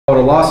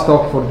Our last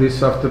talk for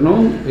this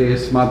afternoon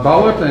is Matt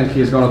Ballard, and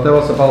he's going to tell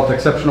us about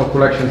exceptional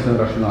collections and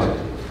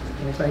rationality.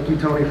 Well, thank you,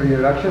 Tony, for the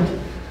introduction.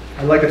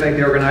 I'd like to thank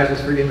the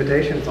organizers for the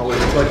invitation. It's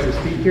always a pleasure to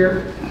speak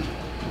here.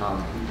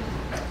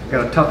 I've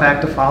got a tough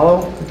act to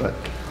follow, but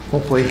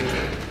hopefully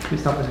be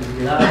something you can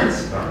get out of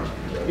this.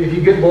 If you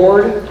get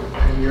bored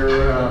and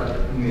you're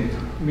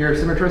mere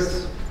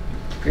symmetrists,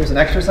 here's an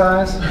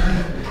exercise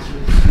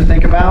to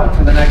think about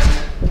for the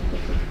next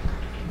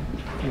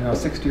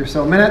 60 or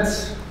so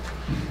minutes.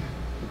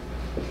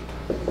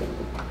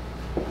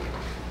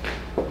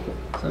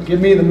 So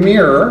give me the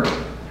mirror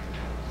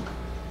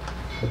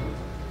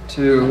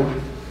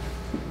to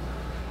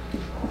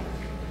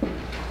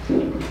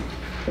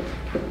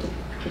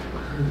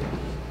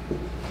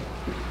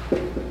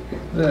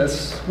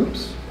this,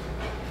 oops,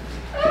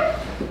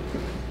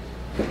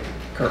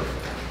 curve.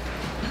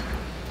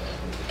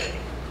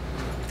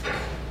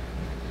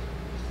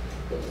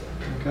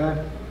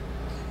 Okay.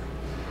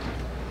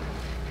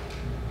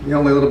 The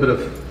only little bit of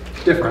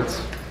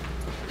difference,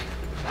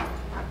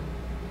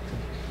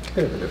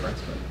 bit of a difference,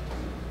 but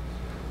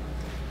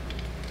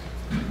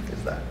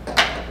is that.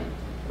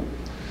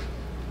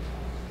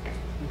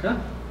 Okay.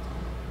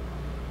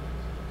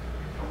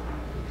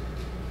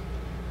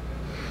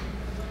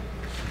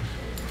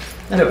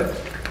 Anyway,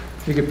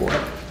 you get bored.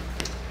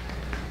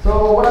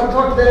 So what I'm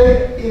going to talk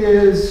today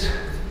is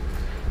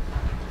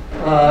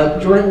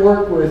joint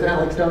work with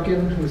Alex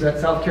Duncan, who's at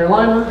South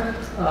Carolina,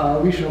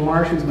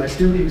 Lamarche, who's my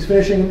student who's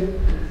fishing,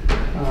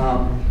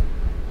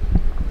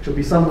 which will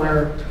be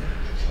somewhere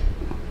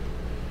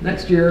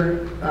next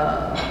year,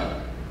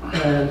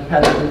 and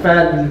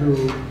McFaddin,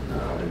 who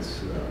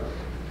is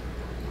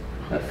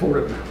at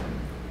Fordham.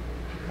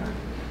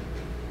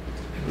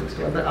 So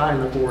I have the eye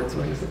on the board,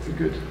 so I guess that's a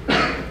good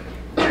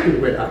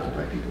way to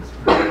occupy people's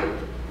time.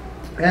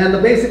 And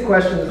the basic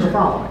question is the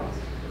following.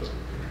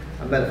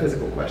 A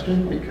metaphysical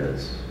question,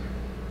 because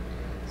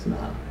it's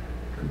not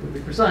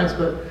completely precise,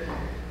 but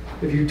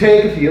if you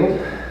take a field,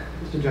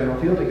 just a general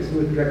field, take a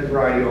smooth projective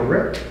variety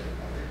over it,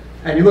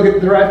 and you look at the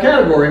derived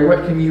category,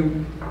 what can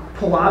you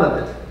pull out of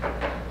it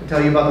to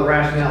tell you about the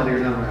rationality or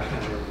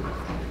non-rationality?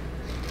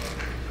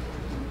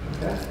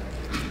 Okay.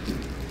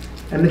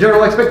 And the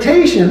general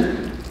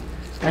expectation,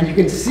 and you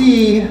can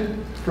see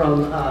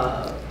from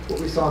what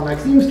we saw in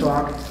Maxime's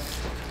talk,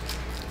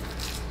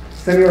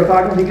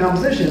 semi-orthogonal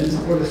decompositions,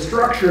 or the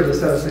structure of the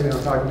set of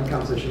semi-orthogonal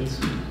decompositions,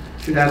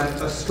 should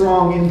have a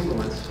strong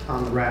influence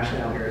on the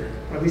rationality,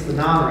 or at least the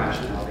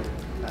non-rationality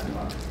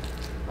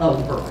of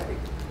the variety.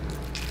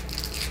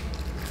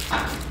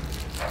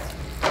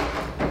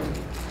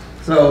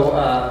 So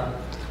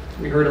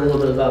we heard a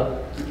little bit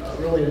about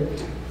a related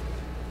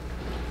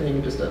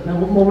thing just a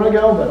moment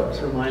ago, but I'll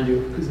just remind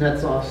you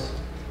Kuznetsov's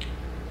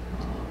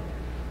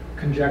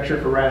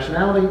conjecture for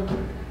rationality.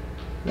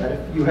 That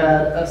if you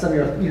had a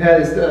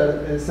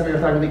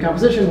semi-orthogonal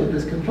decomposition with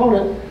this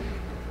component,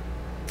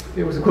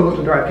 it was equivalent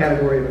to the derived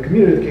category of a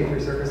commutative K3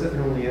 circus if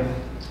and only if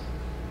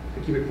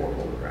the cubic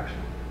fourfold was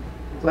rational.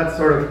 So that's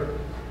sort of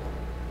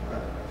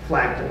a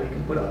flag that we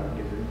can put up and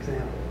give an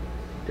example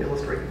to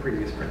illustrate the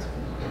previous principle.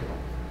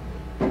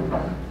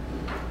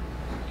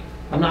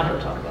 I'm not going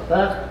to talk about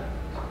that.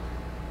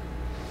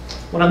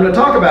 What I'm going to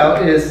talk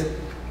about is,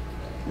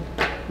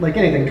 like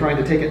anything, trying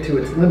to take it to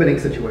its limiting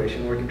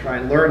situation where you can try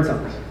and learn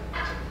something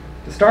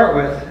to start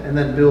with and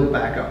then build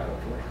back up,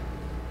 hopefully.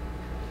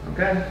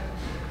 Okay?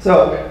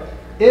 So,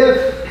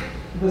 if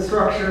the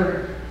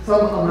structure,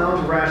 some amount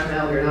of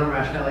rationality or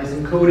non-rationality is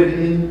encoded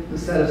in the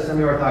set of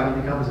semi-orthogonal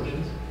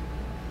decompositions,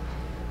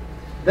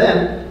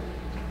 then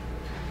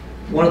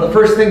one of the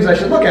first things I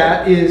should look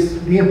at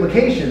is the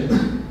implications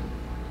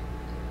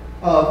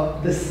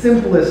of the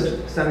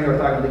simplest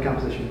semi-orthogonal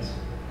decompositions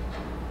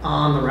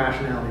on the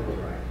rationality of the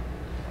variety.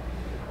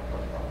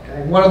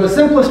 Okay? What are the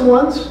simplest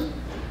ones?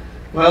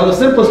 Well, the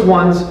simplest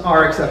ones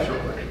are exceptional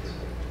collections.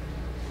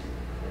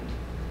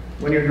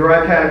 When your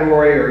derived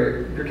category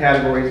or your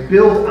category is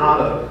built out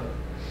of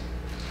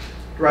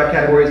derived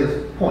categories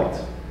of points.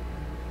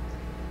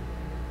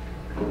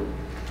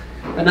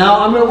 And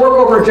now I'm going to work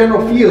over a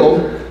general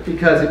field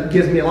because it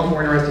gives me a lot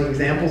more interesting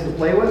examples to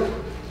play with,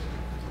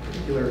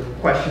 particular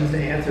questions to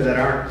answer that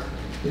aren't,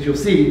 as you'll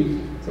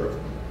see, sort of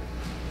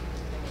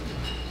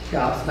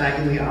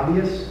gobsmackingly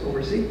obvious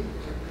over C.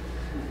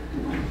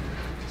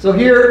 So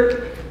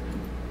here,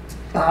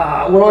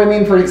 what do I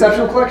mean for an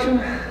exceptional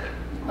collection?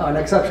 An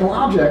exceptional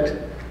object.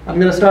 I'm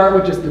going to start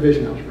with just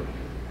division algebra.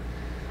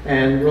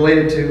 And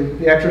related to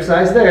the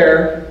exercise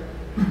there,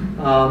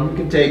 you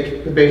can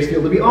take the base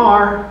field to be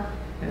R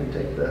and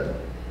take the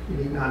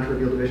unique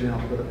non-trivial division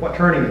algebra, the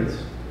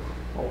quaternions,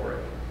 over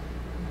it.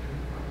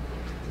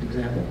 An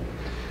example.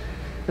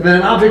 And then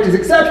an object is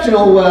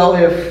exceptional, well,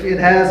 if it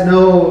has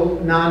no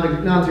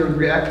non-zero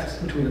degree x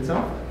between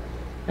itself.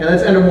 And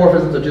that's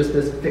endomorphisms of just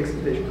this fixed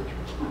division algebra.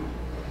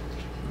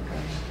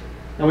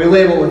 And we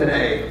label with an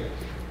A.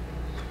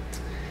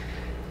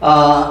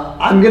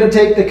 I'm going to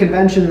take the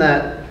convention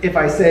that if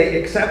I say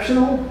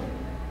exceptional,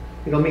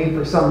 it'll mean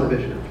for some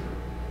division algebra.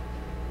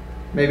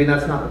 Maybe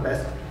that's not the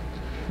best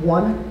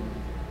one.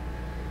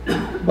 But I'm going to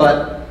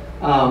But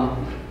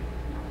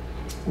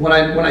when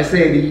I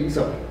say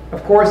so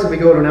of course if we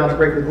go to an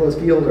algebraically closed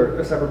field or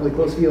a separably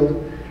closed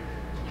field,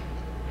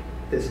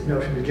 this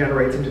notion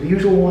degenerates into the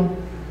usual one.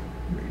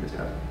 We just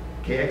have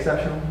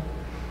k-exceptional.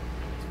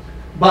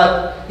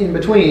 But in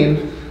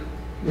between,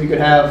 we could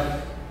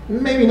have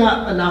maybe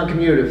not a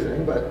non-commutative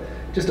thing, but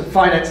just a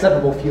finite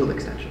separable field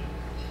extension.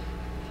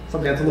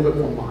 Something that's a little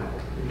bit more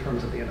mild in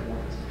terms of the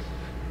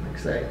endomorphisms. Like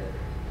say,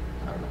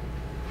 I don't know,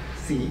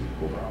 C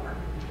over R.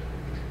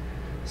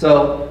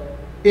 So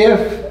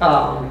if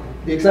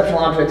the exceptional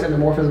objects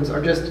endomorphisms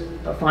are just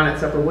a finite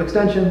separable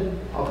extension,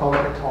 I'll call it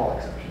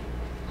etale-exceptional.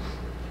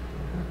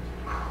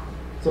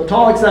 So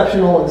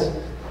etale-exceptional is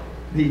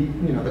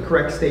the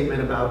correct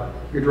statement about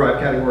your derived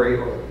category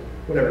or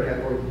whatever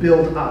category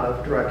built out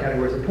of derived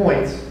categories of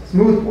points,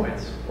 smooth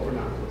points, over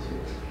non-closed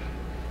fields.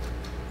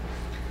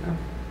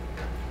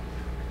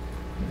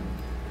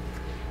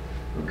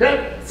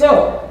 Okay,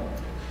 so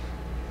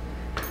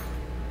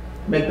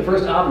make the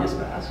first obvious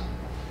pass.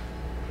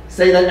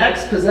 Say that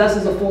X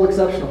possesses a full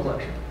exceptional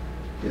collection.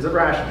 Is it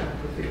rational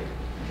for the field?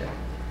 Okay.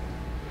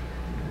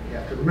 You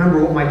have to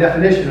remember what my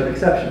definition of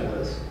exceptional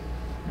is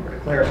in order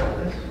to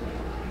clarify this.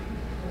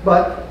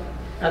 But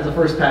as a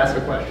first pass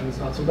of a question, it's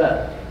not so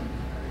bad.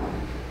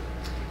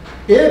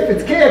 If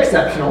it's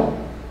k-exceptional,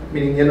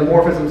 meaning the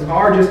endomorphisms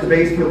are just the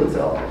base field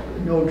itself,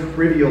 no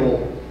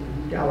trivial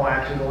Galois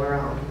action going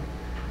around,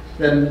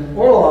 then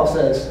Orlov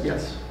says,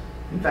 yes,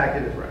 in fact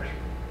it is rational.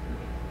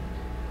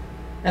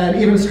 And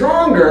even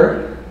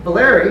stronger,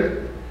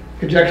 Ballard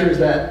conjectures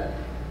that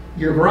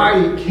your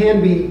variety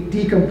can be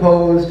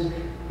decomposed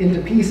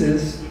into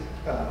pieces.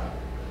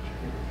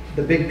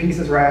 The big piece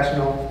is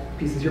rational,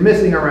 pieces you're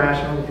missing are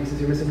rational, the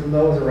pieces you're missing from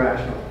those are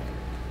rational,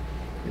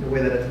 in a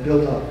way that it's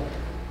built up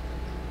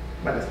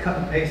by this cut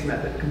and paste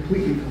method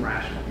completely from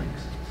rational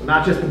things. So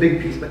not just the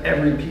big piece, but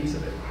every piece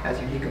of it as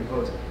you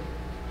decompose it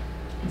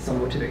in some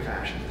motivic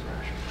fashion is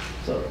rational.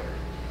 So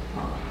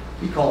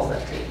he calls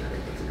that tape. I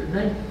think that's a good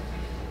name.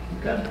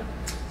 Okay.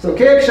 So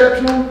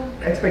k-exceptional,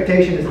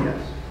 expectation is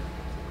yes.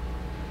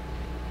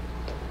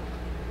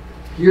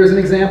 Here's an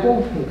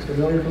example. Looks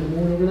familiar from the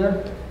board over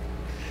there.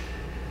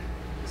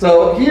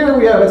 So here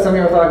we have a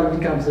semi-orthogonal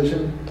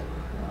decomposition.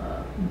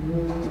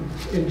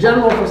 In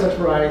general, for such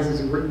varieties, this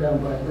is written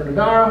down by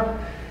Bernardara.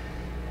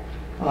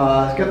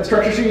 It's got the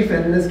structure sheaf,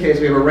 and in this case,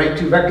 we have a rank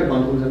 2 vector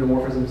bundle whose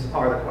endomorphisms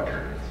are the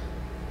quaternions.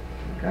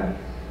 Okay?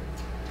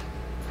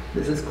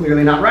 This is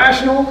clearly not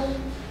rational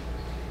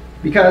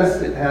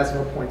because it has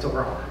no points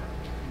over R.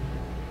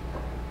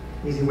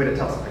 Easy way to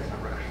tell something's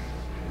not rational.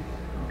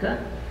 Okay?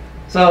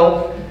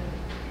 So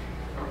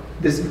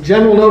this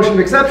general notion of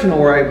exceptional,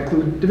 where I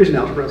include division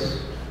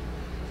algebras,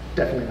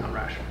 definitely not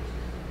rational.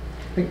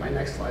 I think my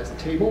next slide is a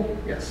table.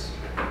 Yes.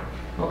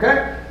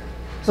 Okay?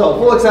 So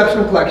full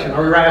exceptional collection.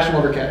 Are we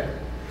rational over K?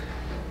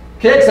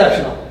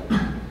 K-exceptional.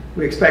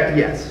 We expect a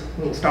yes. A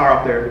little star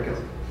up there because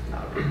it's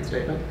not a written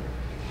statement.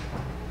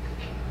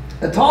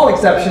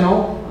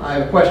 Etale-exceptional, I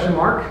have a question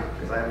mark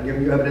because I haven't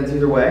given you evidence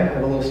either way. I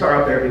have a little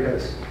star up there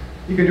because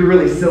you can do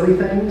really silly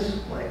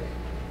things, like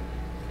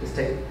just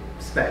take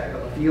spec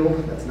of a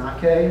field that's not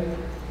K.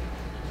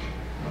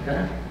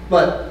 Okay?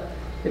 But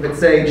if it's,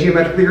 say,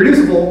 geometrically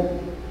reducible,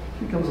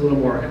 it becomes a little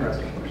more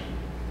interesting question.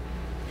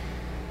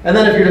 And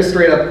then if you're just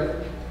straight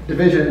up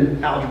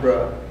division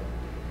algebra,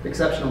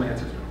 exceptional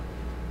answers no.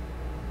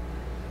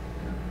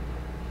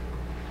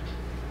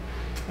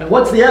 And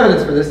what's the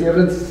evidence for this? The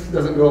evidence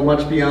doesn't go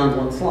much beyond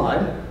one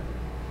slide.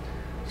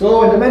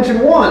 So in dimension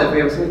 1, if we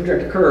have a smooth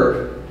projective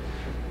curve,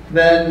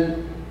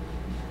 then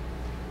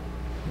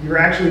you're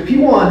actually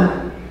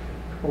P1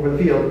 over the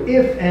field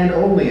if and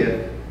only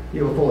if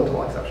you have a full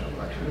etale-exceptional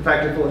collection. In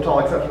fact, your full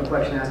etale-exceptional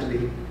collection has to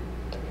be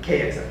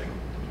k-exceptional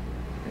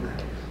in that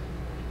case.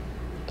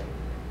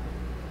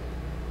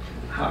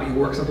 How do you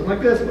work something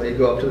like this? Well, you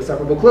go up to the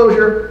separable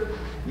closure,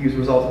 use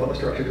results of other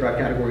structure derived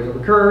categories over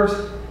curves.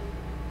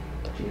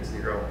 Genus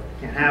 0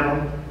 can't have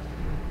them.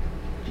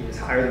 Genus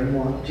higher than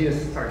 1.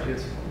 Genus 1.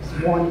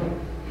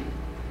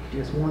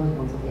 Genus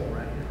 1's a whole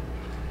right here.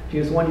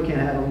 Genus 1 you can't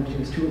have them.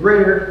 Genus 2 or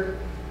greater,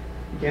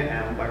 you can't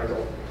have them by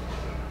result.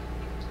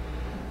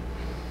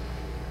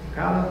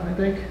 I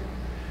think.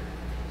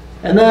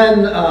 And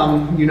then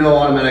you know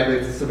automatically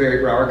it's a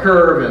Severi-Brauer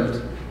curve,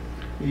 and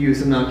you use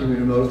some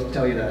non-commutative modes to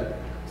tell you that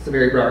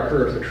Severi-Brauer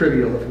curves are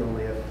trivial if and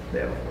only if they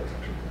have a full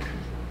exceptional collection.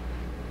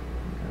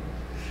 Okay.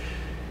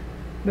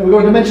 Now we go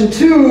to dimension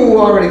 2,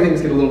 already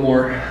things get a little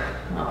more,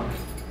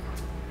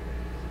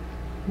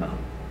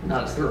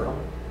 not as thorough.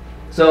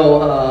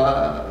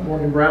 So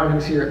Morgan Brown,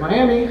 who's here at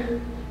Miami,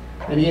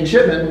 and Ian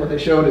Shipman, what they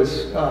showed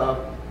is, I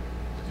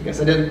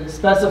guess I didn't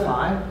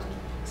specify,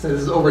 so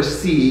this is over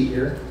C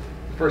here,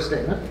 the first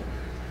statement.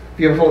 If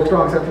you have a full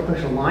strong exceptional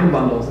collection of line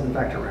bundles, then in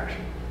fact you're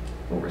rational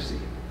over C.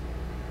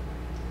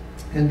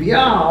 And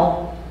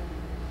Vial,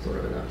 sort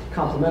of in a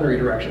complementary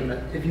direction,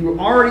 that if you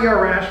already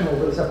are rational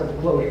for the separable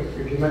closure,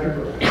 you're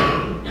geometrically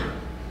rational,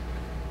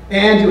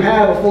 and you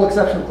have a full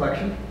exceptional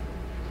collection,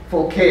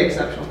 full K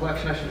exceptional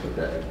collection, I should put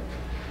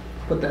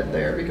that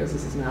there because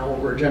this is now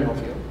over a general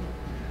field.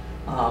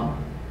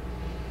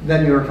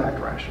 then you're in fact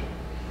rational.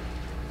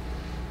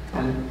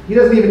 And he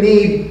doesn't even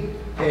need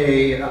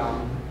a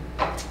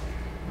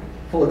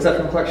full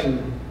exceptional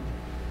collection,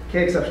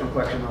 k-exceptional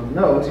collection on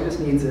the nodes. He just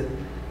needs it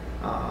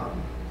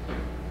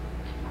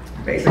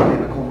basically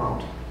in the Coulomb.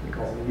 He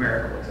calls it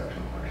numerical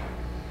exceptional collection.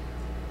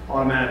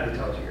 Automatically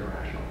tells you you're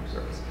rational for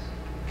surfaces.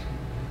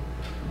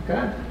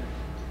 Okay?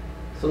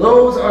 So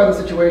those are the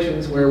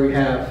situations where we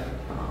have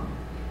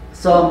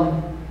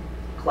some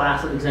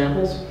class of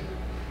examples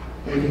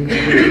where we can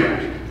conclude it's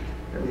rational,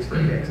 at least for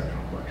a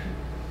k-exceptional collection.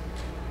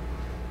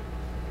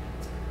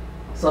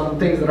 Some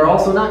things that are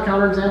also not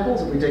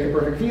counterexamples, if we take a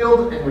perfect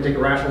field and we take a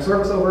rational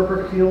surface over a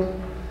perfect field,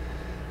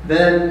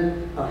 then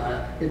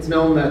it's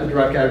known that the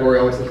derived category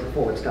always says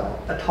before it's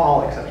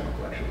etale-exceptional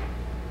collection.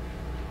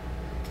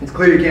 It's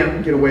clear you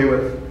can't get away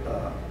with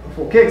a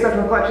full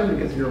k-exceptional collection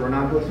because if you're over a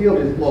non-closed field,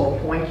 it's a local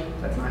point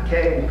that's not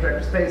k in the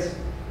projective space.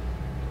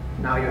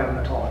 Now you have an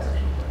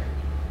etale-exceptional collection.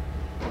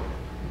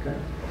 Okay.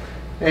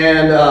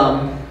 And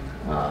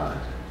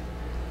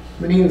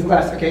Manin's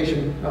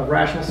classification of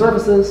rational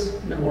surfaces,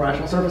 minimal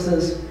rational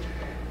surfaces,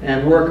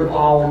 and work of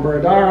All and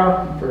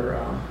Baradara for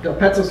Del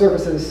Pezzo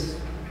surfaces.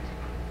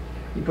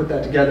 You put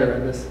that together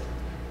and this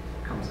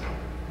comes out.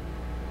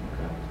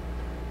 Okay.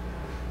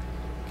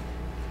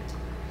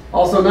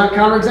 Also, not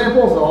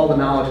counterexamples, all the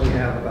knowledge we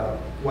have about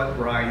what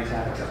varieties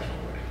have exceptional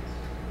collections.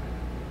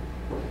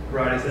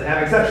 Varieties that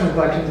have exceptional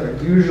collections are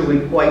usually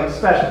quite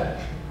special.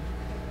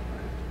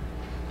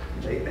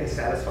 They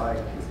satisfy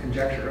this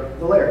conjecture of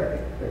the layer.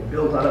 They're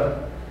built out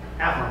of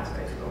affine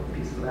space, open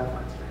pieces of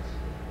affine space.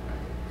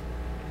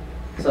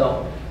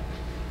 So,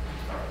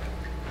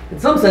 in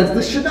some sense,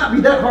 this should not be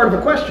that hard of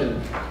a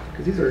question,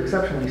 because these are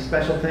exceptionally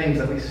special things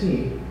that we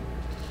see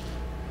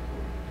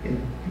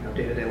in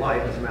day-to-day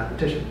life as a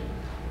mathematician,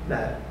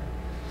 that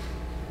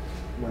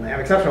when they have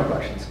exceptional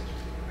collections,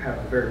 have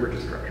a very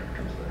rigid structure in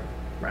terms of their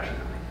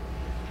rationality.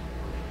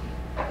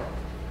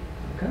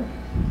 Okay.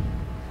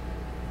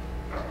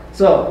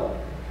 So,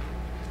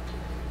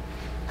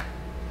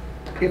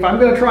 if I'm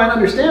going to try and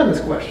understand this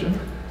question,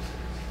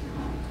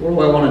 what do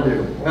I want to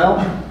do?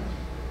 Well,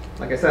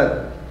 like I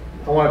said,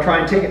 I want to try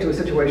and take it to a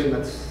situation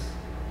that's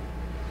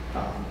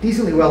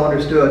decently well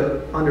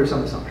understood under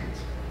some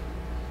assumptions.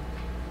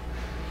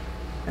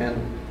 And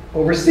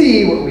over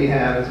C, what we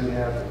have is we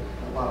have a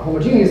lot of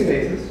homogeneous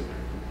spaces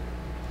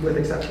with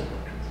exceptional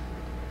collections.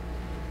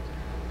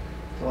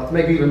 So let's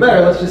make it even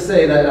better. Let's just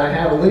say that I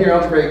have a linear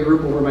algebraic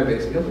group over my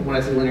base field. And when I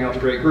say linear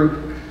algebraic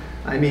group,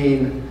 I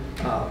mean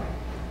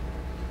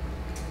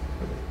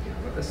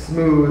a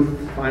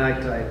smooth,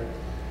 finite type,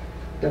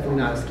 definitely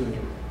not a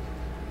scheme,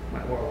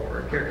 or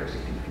a characteristic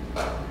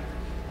field.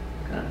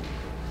 Okay.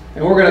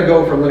 And we're going to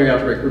go from linear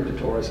algebraic group to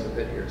torus in a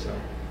bit here, so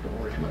don't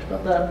worry too much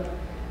about that.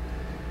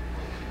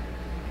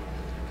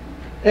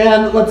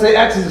 And let's say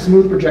X is a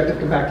smooth projective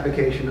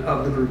compactification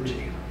of the group G.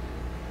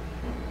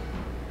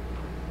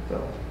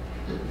 So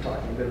we're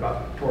talking a bit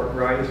about toric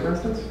varieties, for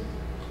instance.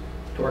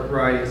 Toric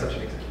variety is such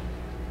an example.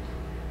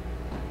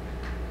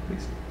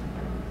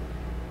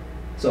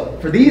 So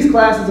for these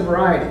classes of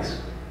varieties,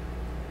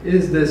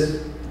 is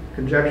this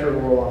conjecture of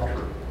Orlov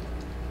true?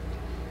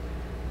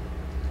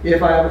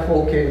 If I have a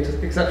full k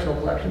exceptional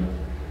collection,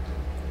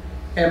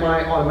 am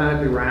I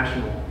automatically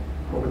rational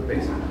over the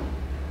base field?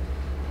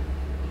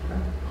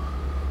 Okay.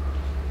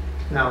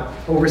 Now,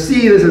 over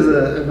C, this is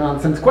a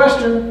nonsense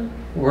question.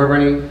 Or over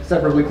any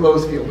separately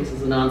closed field, this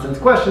is a nonsense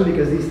question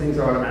because these things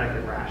are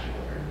automatically rational.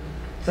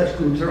 Such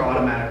groups are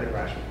automatically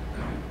rational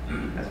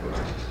as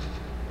varieties.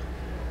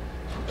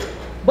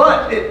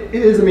 But it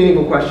is a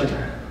meaningful question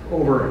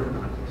over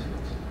non-closed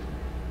fields.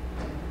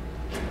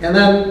 And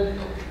then,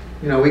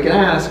 we can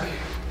ask,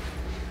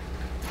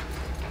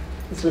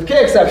 so with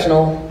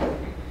k-exceptional,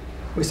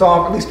 we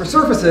saw, at least for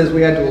surfaces,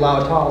 we had to allow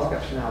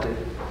etale-exceptionality.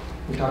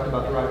 We talked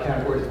about derived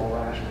categories of all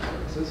rational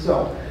surfaces.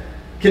 So,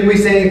 can we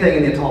say anything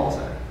in the etale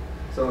set?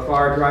 So if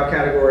our derived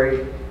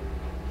category,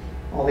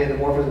 all the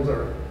endomorphisms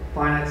are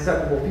finite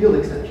separable field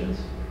extensions,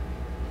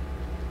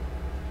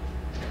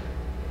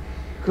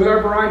 could our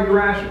variety be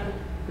rational?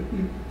 Could it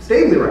be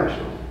stably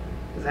rational?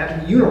 Does it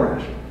have to be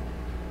unirational?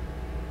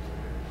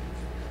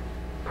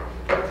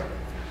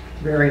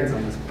 Variance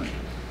on this question.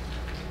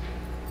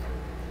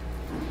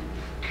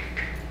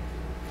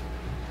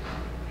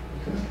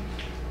 Okay.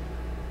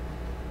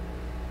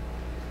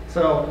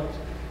 So,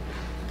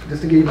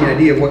 just to give you an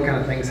idea of what kind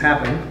of things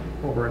happen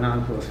over a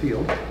non-closed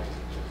field.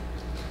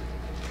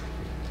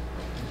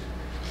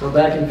 So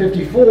back in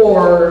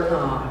 '54,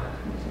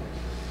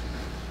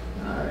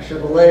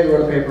 Chevrolet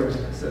wrote a paper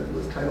that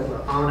was titled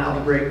On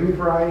Algebraic Group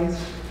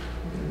Varieties.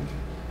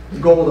 The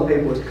goal of the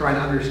paper was to try to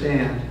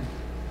understand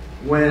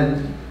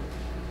when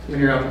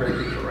linear algebraic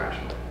groups are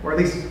rational, or at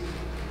least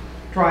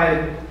try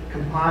to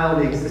compile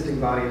the existing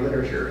body of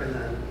literature and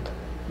then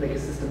make a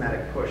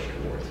systematic push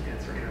towards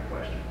answering that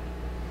question.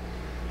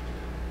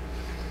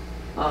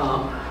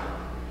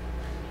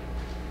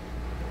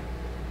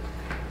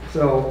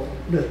 So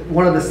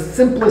one of the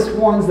simplest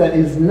ones that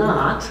is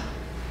not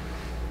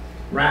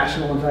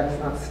rational, in fact,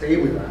 it's not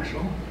stably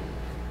rational,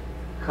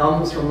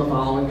 comes from the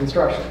following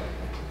construction.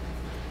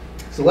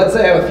 So let's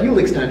say I have a field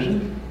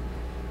extension,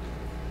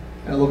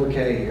 L over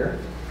K here,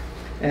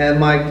 and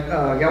my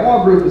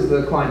Galois group is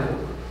the Klein field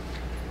group.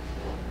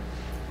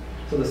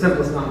 So the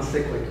simplest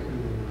non-cyclic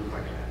group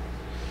like that.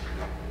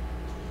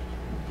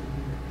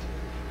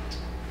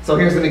 So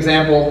here's an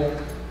example.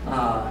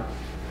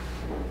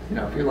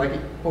 If you're like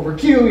over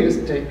Q, you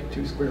just take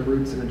 2 square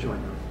roots and then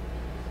join them.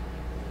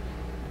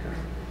 Okay.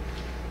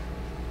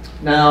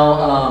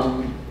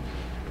 Now,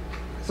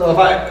 so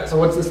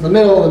what's this in the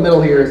middle? The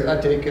middle here is I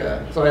take,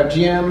 so I have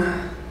GM.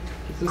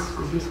 Is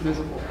this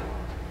visible?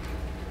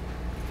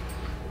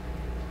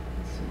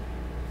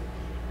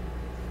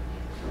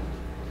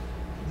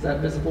 Is that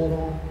visible at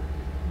all?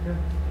 Yeah.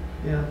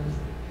 Yeah.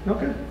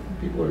 Okay.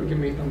 People are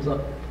giving me thumbs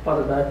up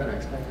farther back than I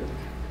expected.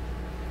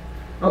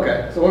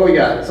 Okay. So what do we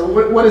got? So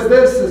what is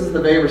this? This is the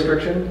Bay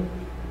restriction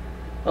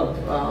of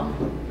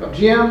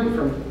GM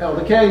from L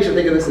to K. You should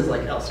think of this as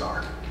like L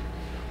star.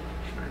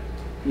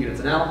 Units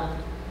in L.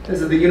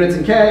 This is the units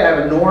in K. I have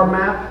a norm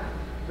map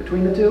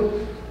between the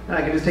two, and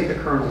I can just take the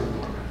kernel of the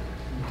norm map.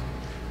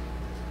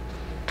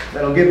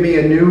 That'll give me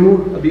a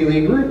new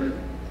abelian group,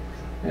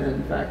 and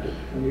in fact,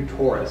 a new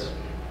torus.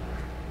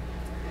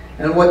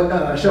 And what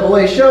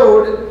Chevalier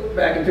showed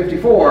back in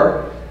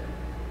 '54,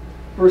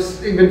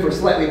 even for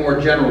slightly more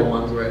general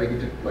ones, where I think you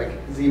took like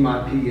Z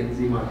mod P and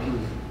Z mod P,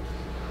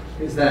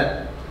 is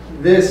that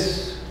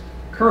this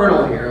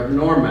kernel here of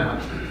norm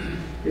map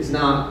is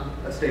not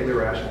a stably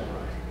rational variety.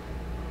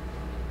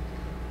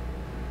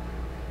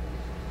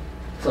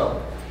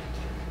 So,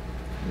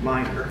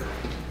 reminder,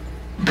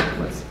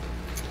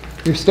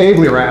 you're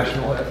stably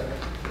rational if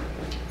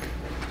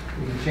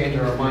we can change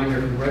our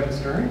reminder from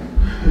registering,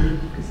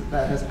 because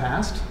that has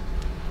passed.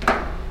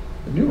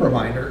 The new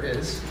reminder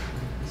is,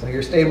 so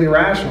you're stably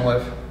rational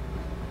if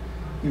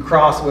you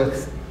cross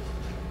with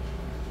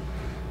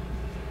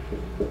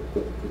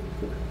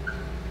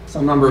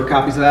some number of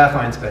copies of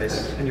affine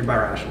space, and you're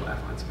birational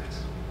affine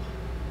space.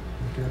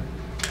 Okay.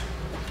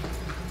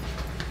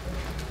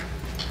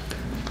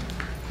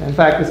 In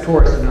fact, this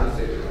torus is not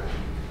stably rational.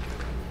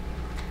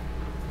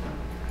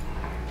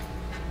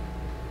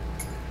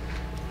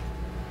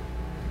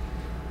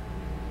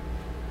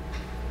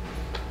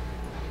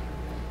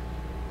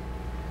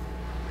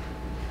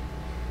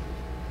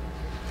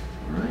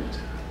 All right.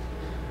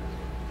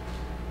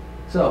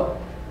 So,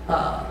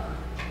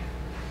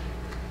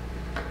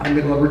 I'm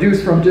going to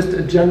reduce from just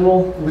a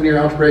general linear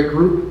algebraic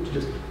group to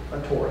just a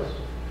torus.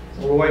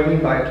 So what do I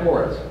mean by a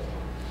torus?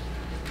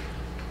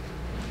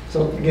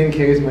 So again,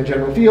 K is my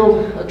general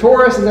field. A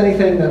torus is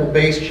anything that will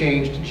base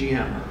change to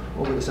GM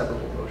over the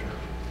separable closure.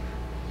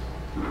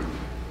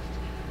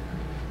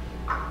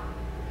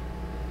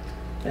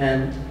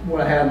 And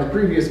what I had on the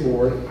previous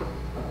board,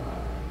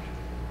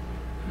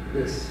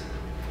 this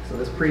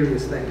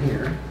previous thing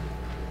here,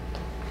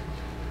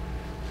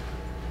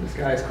 this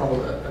guy is called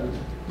a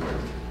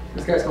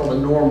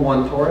norm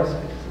 1 torus.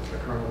 I guess it's the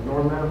kernel of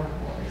norm now.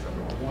 Well, except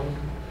norm 1.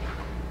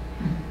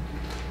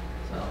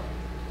 So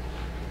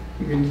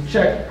you can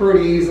check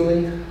pretty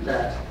easily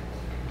that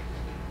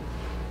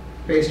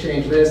base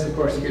change this. Of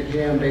course, you get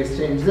GM base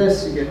change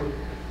this. You get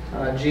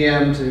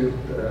GM to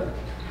the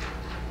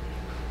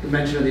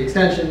dimension of the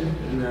extension,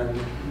 and then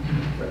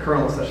the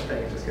kernel of such a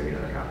thing is just going to be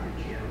another copy of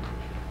GM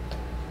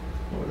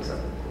over the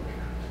separable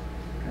closure.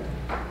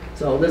 Okay.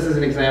 So this is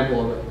an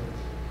example of a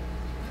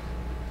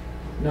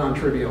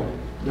non-trivial,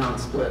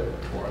 non-split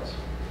torus.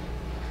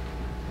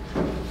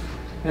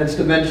 And its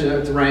dimension,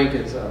 its rank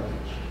is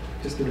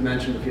just the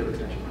dimension of the field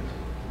extension length.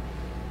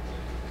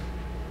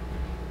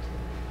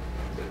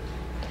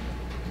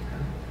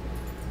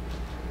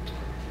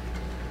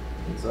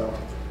 And so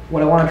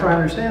what I want to try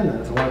and understand then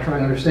is I want to try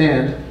and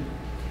understand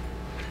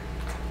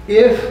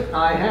if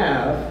I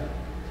have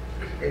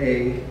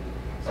a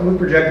smooth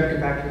projective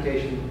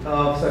compactification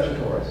of such a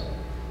torus,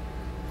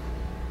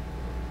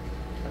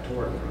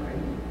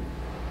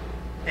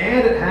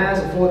 and it has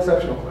a full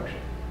exceptional collection.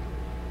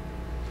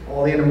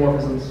 All the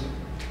endomorphisms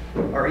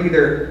are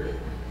either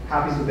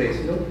copies of the base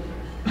field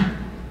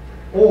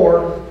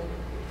or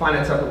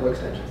finite separable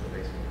extensions of the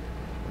base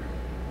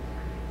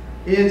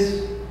field.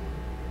 Is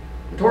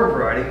the toric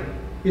variety,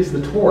 is the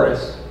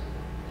torus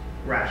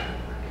rational?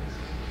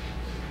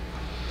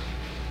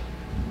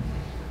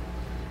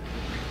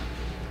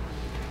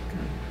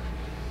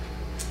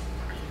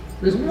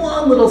 There's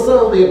one little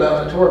subtlety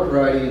about a toric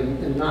variety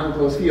in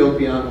non-enclosed field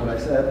beyond what I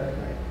said.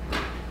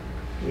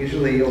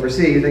 Usually over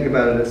C, you think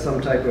about it as some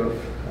type of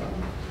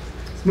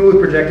smooth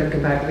projective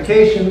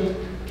compactification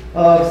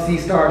of C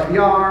star to the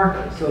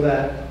R, so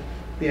that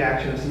the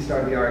action of C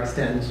star to the R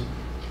extends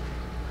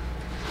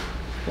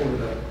over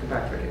the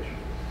compactification.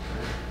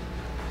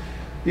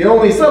 The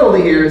only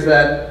subtlety here is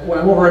that when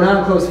I'm over a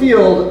non-enclosed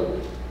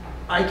field,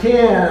 I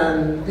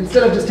can,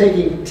 instead of just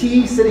taking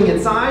T sitting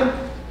inside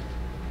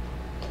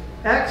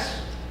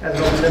X as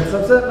an open-ended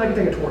subset, I can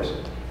take a torus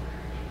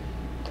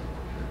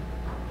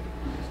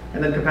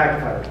and then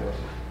compactify the torus.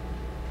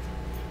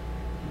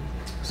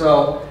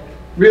 So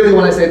really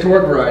when I say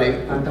toric variety,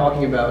 I'm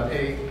talking about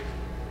a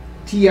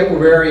T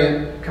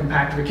equivariant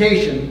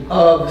compactification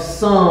of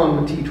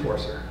some T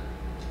torsor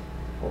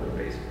over the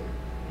base field.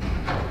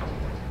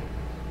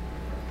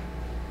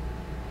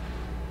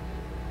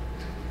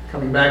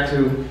 Coming back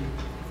to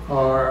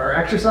our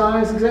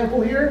exercise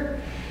example here.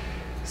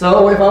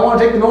 So if I want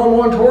to take the norm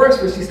 1 torus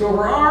for C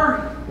over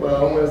R,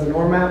 well, what does the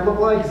norm map look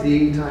like?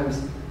 Z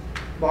times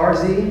bar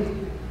Z,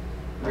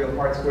 real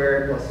part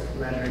squared plus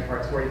imaginary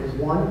part squared equals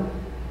 1.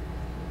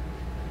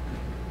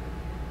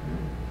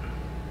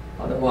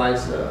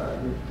 Otherwise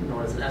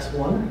known as an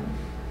S1,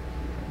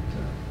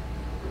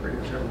 pretty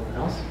much everyone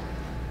else.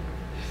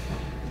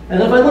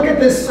 And if I look at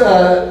this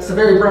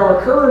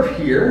Savary-Brouwer curve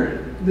here,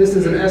 this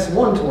is an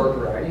S1 toric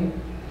variety.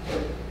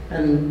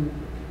 And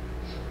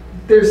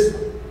there's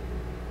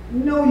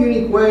no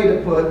unique way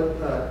to put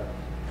a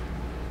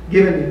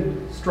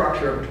given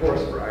structure of a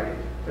torus variety,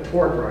 a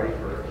toric variety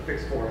for a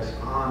fixed torus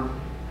on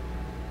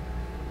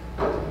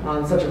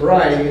such a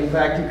variety. In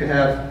fact, you could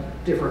have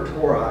different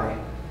tori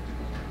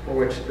for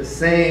which the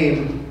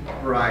same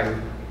variety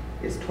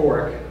is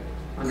toric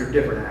under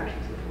different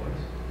actions of the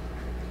torus.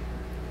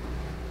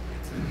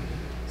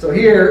 So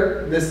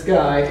here, this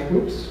guy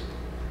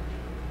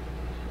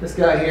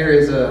here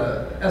is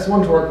a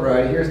S1 toric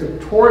variety. Here's the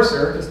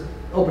torsor, just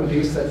open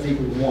piece, that's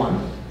equal to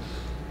 1.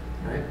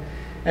 Right?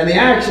 And the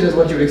action is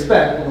what you would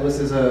expect. Well, this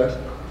is a,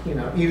 e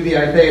to the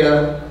I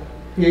theta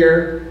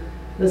here.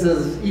 This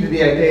is e to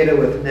the I theta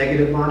with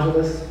negative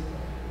modulus.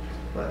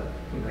 But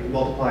you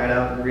multiply it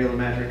out in real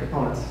imaginary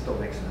components, it still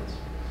makes sense.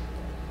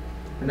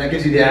 And that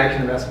gives you the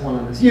action of S1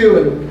 on this U.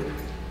 And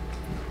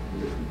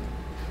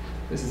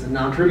this is a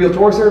non-trivial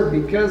torsor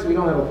because we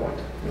don't have a point.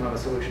 We don't have a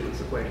solution to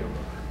this equation.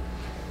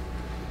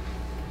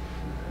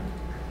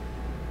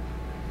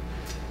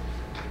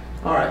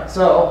 All right,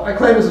 so I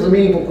claim this was a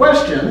meaningful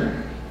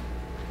question.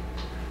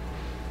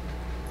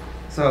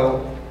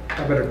 So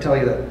I better tell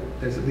you that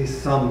there's at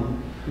least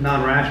some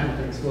non-rational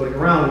things floating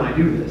around when I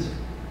do this,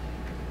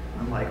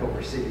 unlike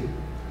over C.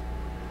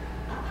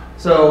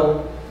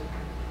 So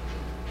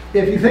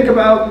if you think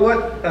about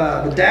what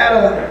the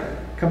data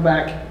come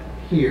back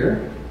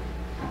here,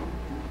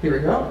 here we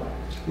go.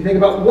 You think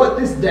about what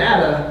this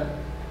data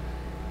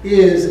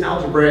is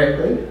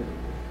algebraically,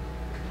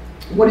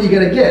 what are you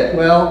going to get?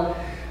 Well,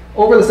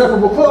 over the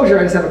separable closure,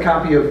 I just have a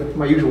copy of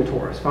my usual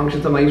torus.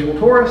 Functions of my usual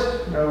torus,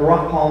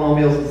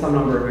 polynomials and some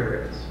number of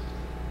variables.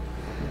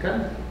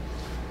 Okay?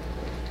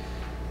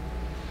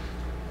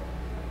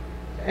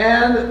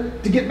 And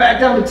to get back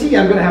down to T,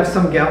 I'm going to have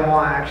some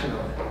Galois action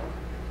of it.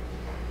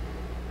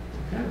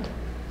 Okay?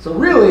 So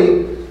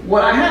really,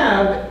 what I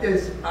have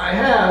is,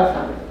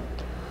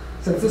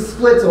 since this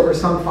splits over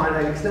some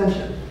finite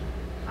extension,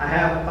 I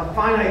have a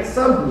finite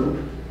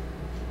subgroup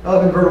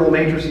of invertible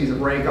matrices of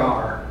rank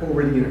R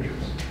over the integers.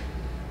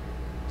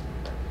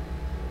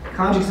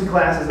 Conjugacy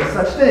classes of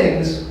such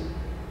things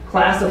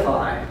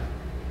classify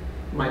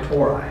my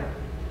tori.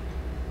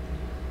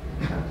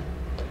 Okay.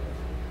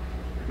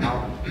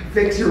 Now,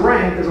 fix your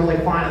rank, there's only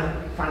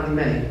finitely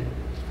many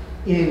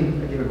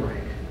in a given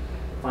rank,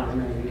 finitely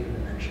many in a given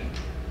dimension.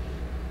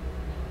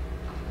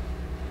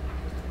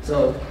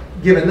 So,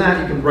 given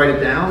that, you can write it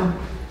down.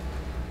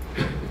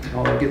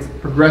 Although it gets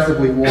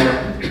progressively more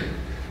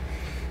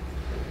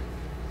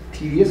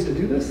tedious to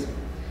do this.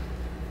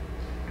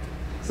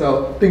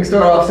 So things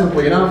start off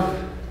simply enough.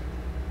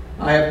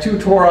 I have 2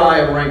 tori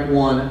of rank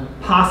 1,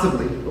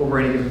 possibly over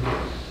any given field.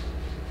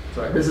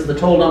 Sorry, this is the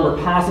total number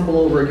possible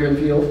over a given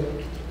field.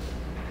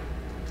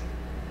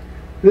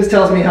 This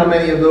tells me how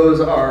many of those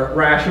are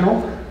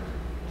rational.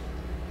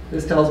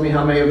 This tells me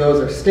how many of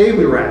those are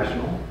stably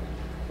rational,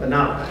 but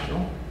not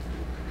rational.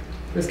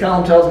 This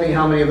column tells me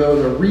how many of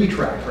those are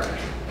retract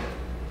rational,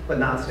 but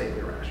not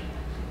stably rational.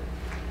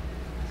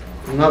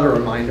 So another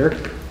reminder.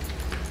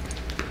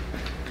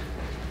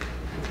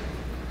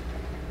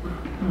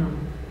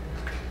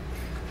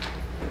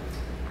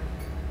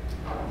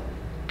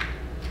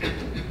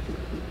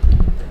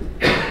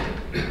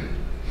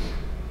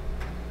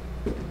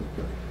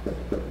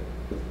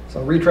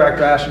 So retract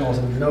rational is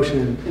a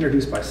notion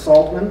introduced by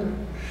Saltman.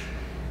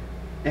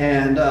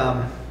 And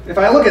if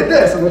I look at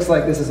this, it looks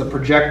like this is a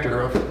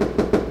projector of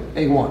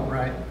A1,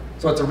 right?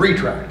 So it's a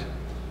retract,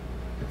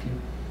 if you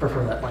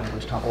prefer that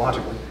language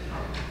topologically.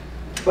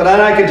 But then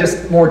I could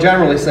just more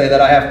generally say that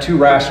I have 2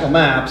 rational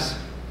maps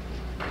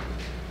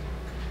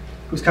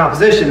whose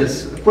composition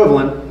is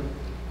equivalent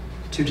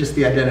to just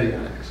the identity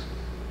on X.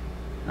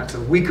 That's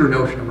a weaker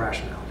notion of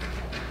rationality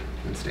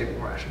than stable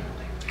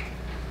rationality.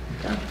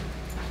 Okay?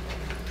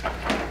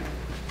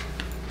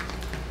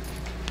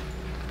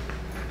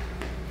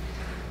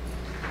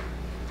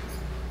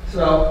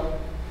 So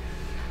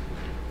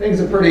things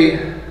are pretty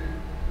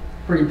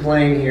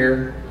plain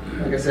here.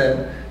 Like I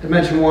said,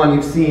 dimension 1,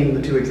 you've seen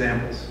the 2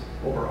 examples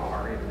over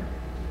R.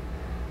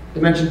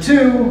 Dimension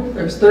 2,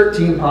 there's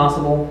 13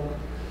 possible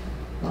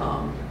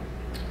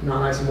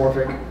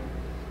non-isomorphic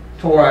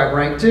tori of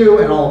rank 2,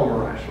 and all of them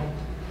are rational.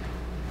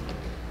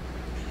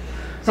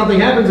 Something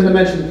happens in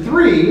dimension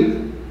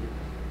 3.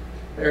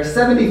 There are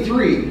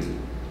 73,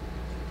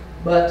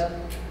 but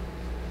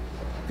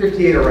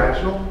 58 are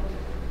rational.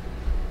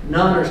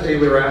 none are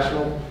stably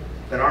rational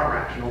that aren't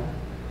rational,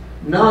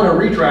 none are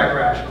retract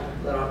rational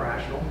that aren't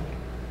rational,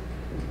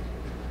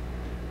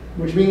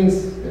 which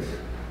means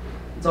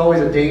it's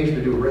always a danger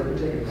to do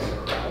arithmetic in a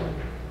crowd.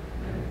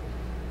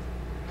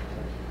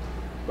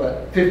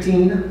 But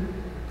 15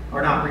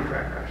 are not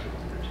retract rational.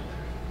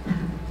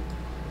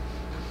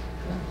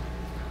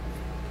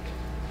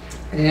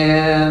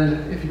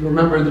 And if you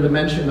remember the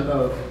dimension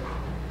of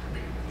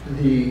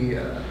the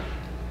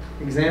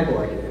example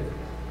I gave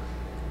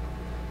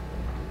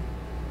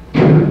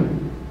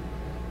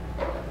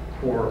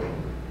for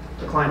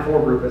the Klein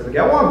 4 group as the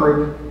Galois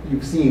group,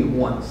 you've seen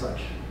one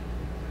such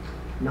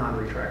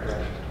non-retract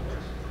rational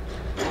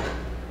torus.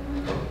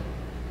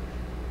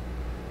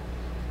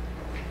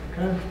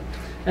 Okay.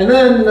 And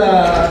then,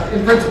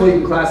 in principle, you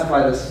can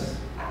classify this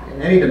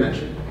in any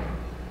dimension.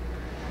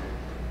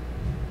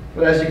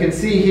 But as you can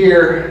see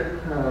here,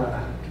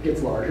 it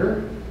gets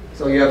larger.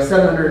 So you have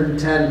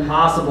 710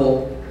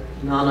 possible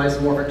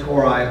non-isomorphic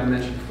tori of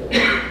dimension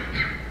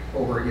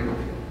 4 over a given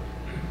field.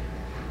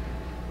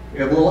 We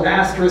have a little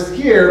asterisk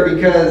here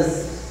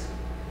because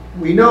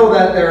we know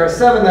that there are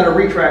 7 that are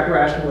retract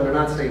rational that are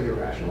not stably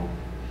rational.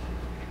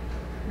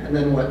 And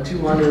then what,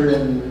 200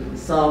 and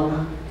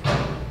some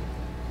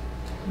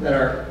that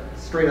are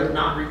straight up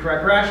not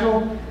retract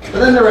rational. But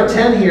then there are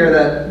 10 here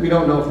that we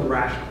don't know if they're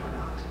rational or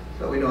not,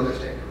 but we know they're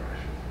stably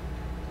rational.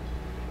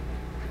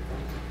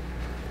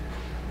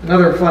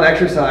 Another fun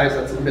exercise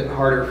that's a bit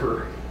harder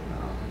for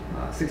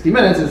 60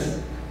 minutes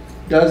is,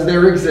 does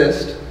there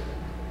exist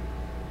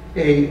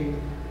a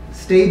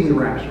stably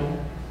rational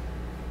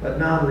but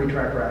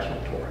non-retract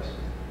rational torus?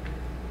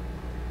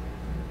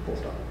 Full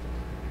stop.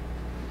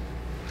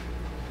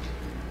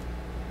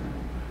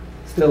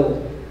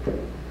 Still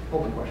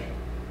open question.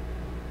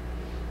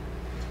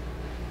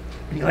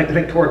 You like to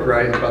think toric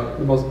varieties about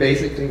the most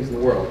basic things in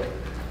the world.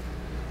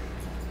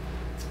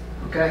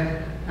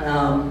 Okay?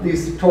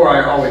 These tori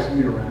are always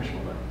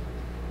unirational, though.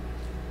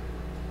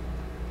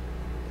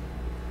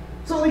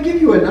 So they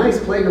give you a nice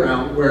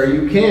playground where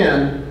you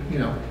can,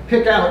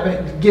 pick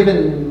out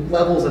given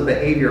levels of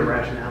behavior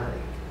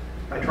rationality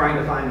by trying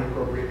to find the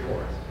appropriate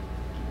torus.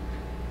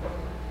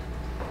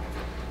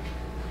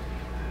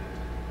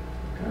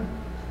 Okay?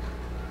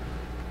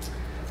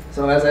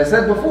 So as I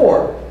said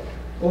before,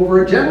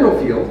 over a general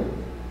field,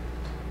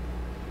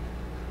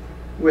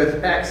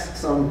 with X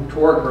some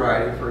toric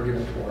variety for a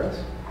given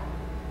torus,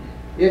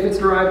 if its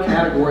derived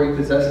category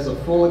possesses a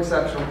full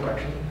exceptional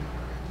collection,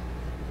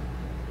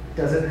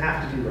 does it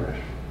have to be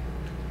rational?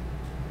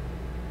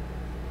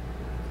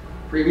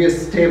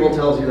 Previous table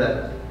tells you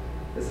that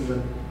this is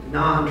a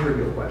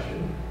non-trivial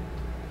question.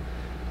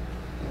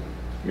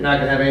 You're not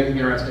going to have anything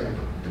interesting in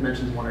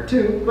dimensions 1 or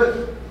 2,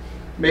 but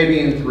maybe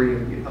in 3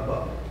 and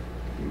above.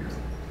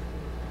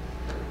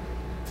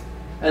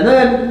 And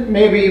then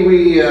maybe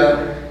we,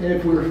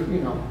 if we're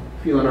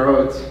feeling our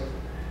oats,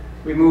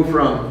 we move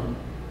from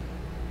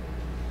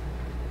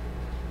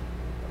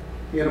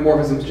the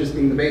endomorphisms just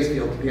being the base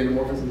field to the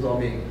endomorphisms all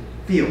being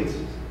fields,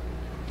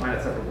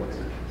 finite separable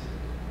extensions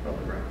of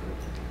the ground field.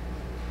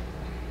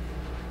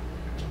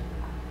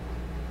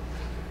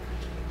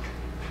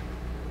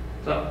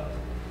 So,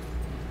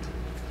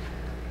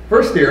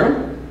 first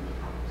theorem.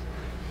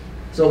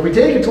 So if we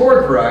take a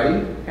toric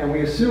variety and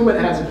we assume it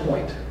has a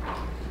point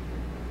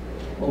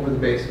over the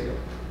base field,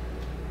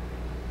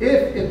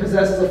 if it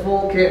possesses a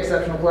full K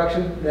exceptional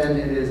collection, then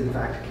it is in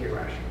fact K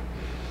rational.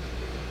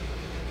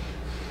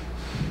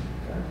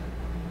 Okay.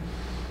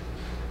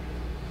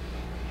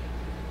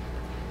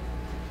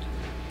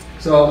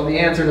 So the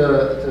answer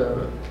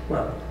to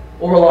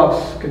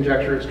Orlov's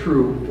conjecture is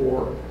true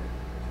for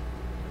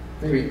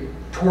maybe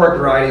toric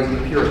varieties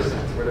in the purest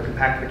sense, where they're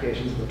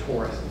compactifications of the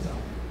torus itself.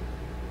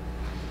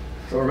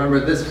 So remember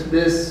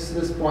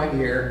this point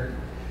here,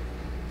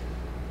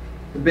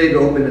 the big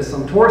open is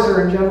some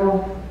torsor in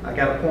general. I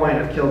got a point,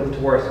 I've killed the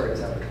torsor, I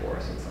just have a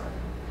torus inside.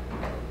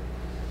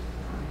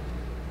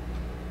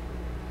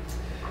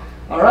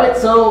 All right,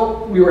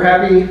 so we were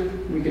happy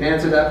we can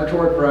answer that for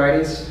toric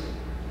varieties.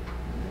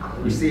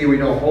 We see we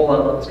know a whole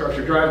lot about the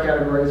structure drive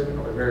categories, we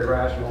know they're very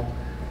rational.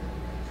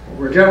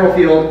 Over a general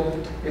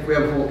field, if we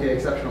have a full K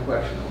exceptional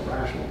collection, they're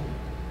rational.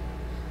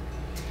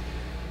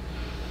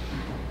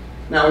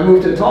 Now we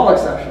move to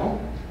etale-exceptional.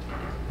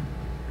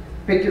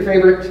 Pick your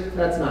favorite,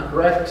 that's not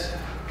correct.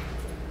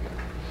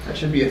 That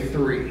should be a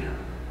 3,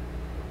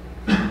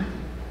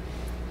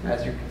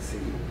 as you can see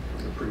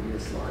from the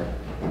previous slide.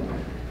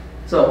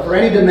 So for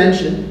any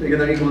dimension bigger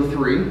than or equal to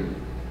 3,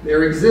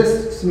 there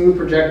exist smooth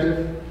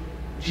projective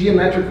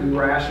geometrically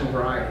rational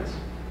varieties.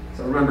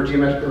 So remember,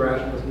 geometrically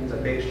rational, this means I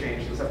base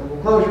change the separable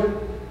closure,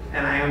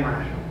 and I am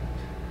rational.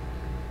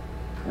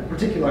 In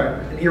particular,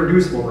 an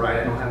irreducible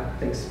variety, I don't have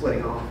things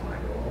splitting off when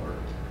I go over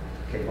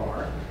K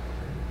bar.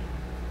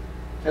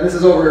 And this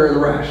is over the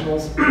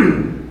rationals.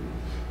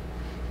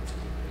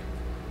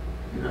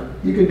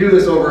 You can do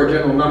this over a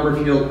general number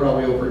field,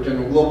 probably over a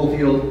general global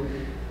field,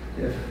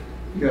 if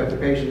you have the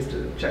patience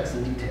to check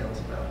some details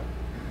about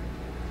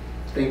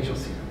things you'll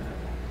see in a minute.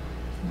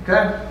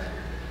 Okay?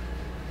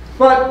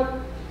 But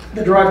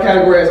the derived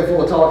category has a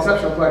full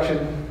etale-exceptional collection,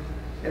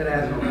 and it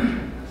has no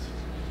rationalness.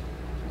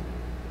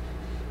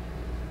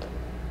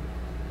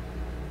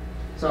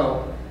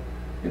 So,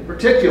 in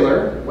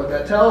particular, what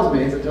that tells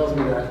me is it tells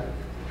me that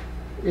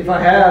if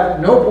I have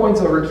no points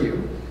over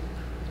Q,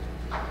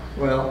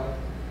 well,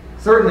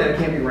 certainly I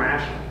can't be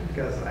rational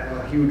because I have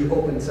a huge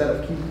open set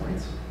of Q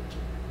points.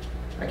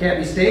 I can't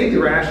be stably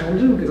rational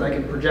too because I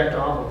can project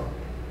off of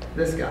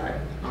this guy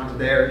onto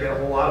there and get a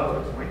whole lot of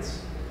other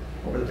points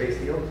over the base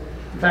field.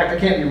 In fact, I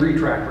can't be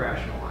retract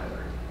rational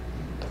either.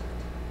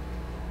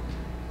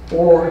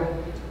 Or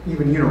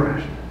even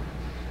unirational.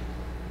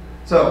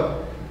 So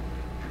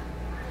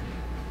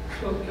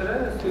can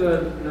I ask you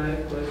a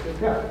naive question?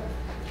 yeah.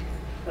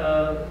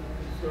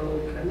 So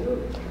can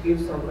you give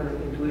some kind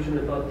of intuition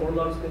about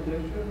Orlov's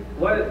definition?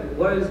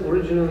 Why is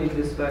originally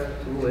this fact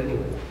true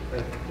anyway?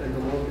 Like, and the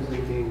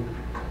morphism being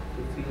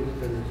the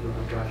field then you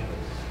have rational.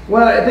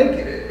 Well, I think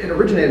it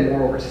originated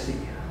more over C.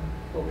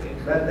 Okay.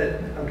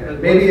 Okay.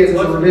 Maybe it's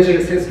a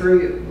revisionist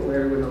history.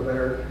 Larry would know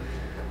better.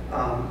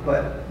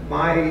 But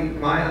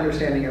my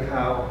understanding of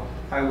how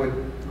I would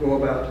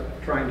go about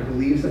trying to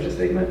believe such a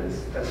statement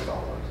is as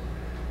follows.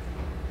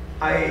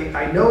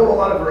 I know a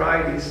lot of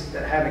varieties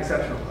that have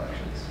exceptional collections.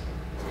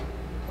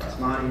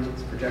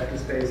 Rashomonians, projective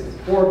spaces,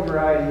 Borg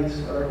varieties,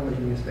 other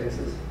homogeneous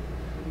spaces.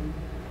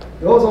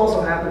 Those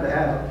also happen to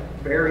have a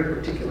very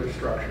particular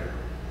structure,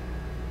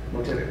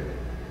 motivically.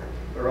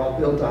 They're all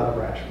built out of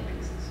rational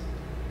pieces.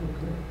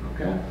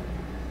 Okay?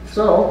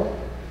 So,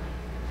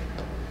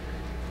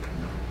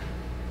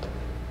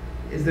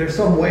 is there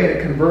some way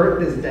to convert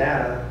this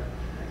data?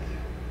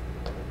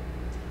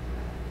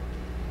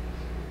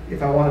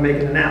 If I want to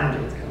make an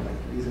analogy, it's kind of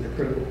like these are the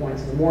critical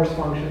points of the Morse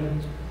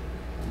function,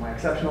 my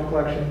exceptional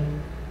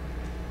collection.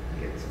 I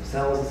get some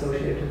cells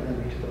associated with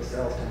them. Each of those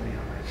cells tell me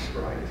how my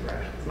variety is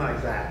rational. It's not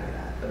exactly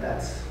that, but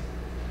that's,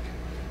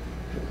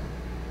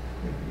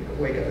 you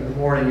wake up in the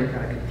morning, you're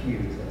kind of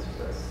confused.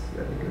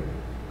 That'd be good.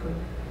 Good.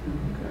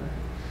 Okay.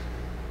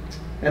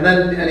 And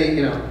then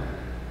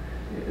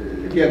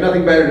if you have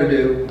nothing better to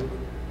do,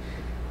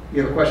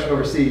 you have a question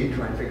over C, you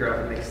try and figure out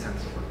if it makes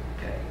sense over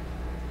K.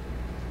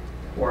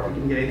 Or if you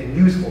can get anything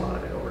useful out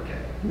of it over K.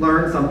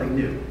 Learn something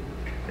new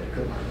that you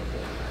couldn't learn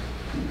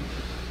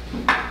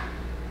before.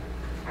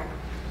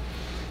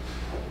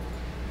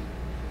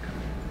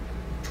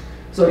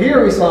 So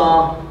here we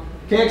saw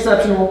K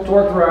exceptional,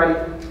 toric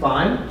variety,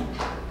 fine.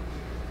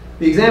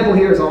 The example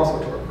here is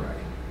also a toric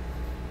variety.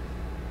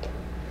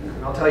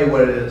 And I'll tell you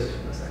what it is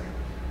in a second.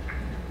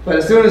 But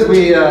as soon as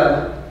we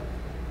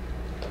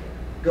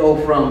go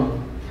from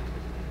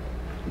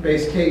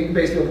base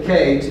field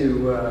K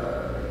to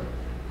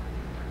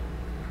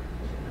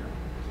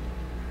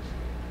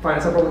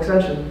finite separable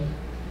extension,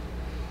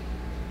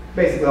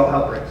 basically all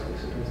hell breaks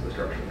loose in terms of the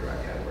structure of the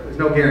derived category. There's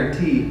no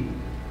guarantee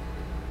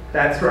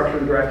that structure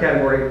of the derived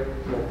category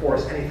will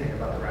force anything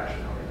about the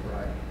rationality of the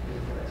variety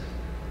into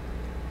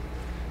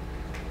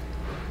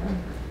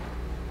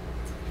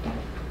place.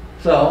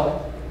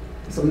 So,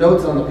 some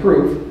notes on the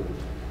proof.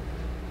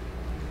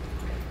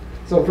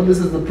 So this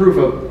is the proof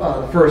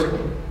of the first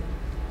one.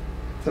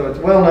 So it's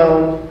well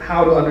known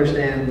how to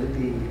understand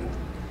the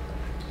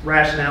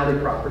rationality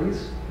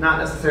properties, not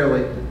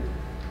necessarily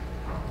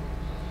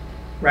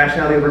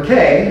rationality over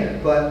K,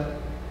 but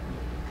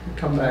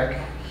come back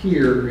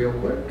here real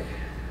quick.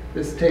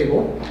 This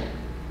table.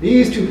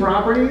 These two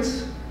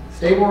properties,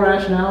 stable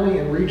rationality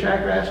and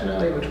retract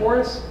rationality of a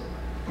torus,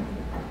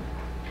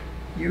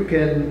 you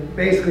can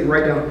basically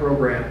write down a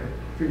program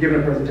if you're given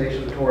a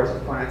presentation of a torus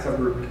with a finite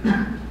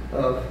subgroup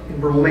of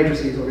invertible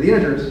matrices over the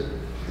integers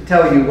to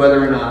tell you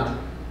whether or not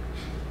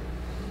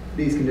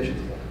these conditions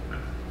hold.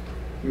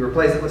 You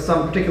replace it with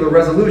some particular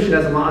resolution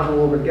as a module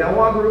over the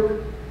Galois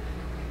group.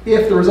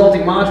 If the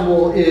resulting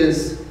module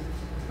is,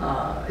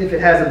 if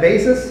it has a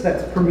basis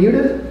that's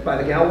permuted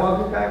by the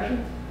Galois group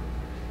action,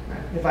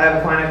 if I have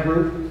a finite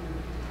group,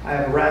 I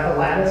have a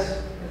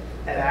lattice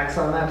that acts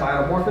on that by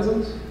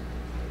automorphisms.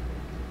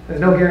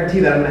 There's no guarantee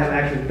that I'm going to have an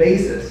actual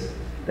basis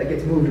that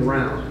gets moved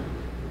around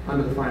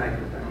under the finite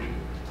group action.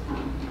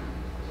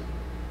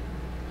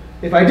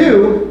 If I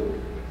do,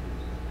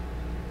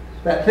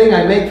 that thing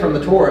I make from the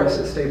torus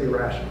is stably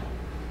rational.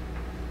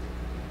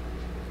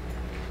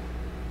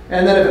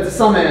 And then if it's a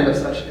summand of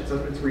such,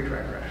 it's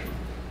retract rational.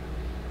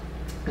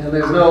 And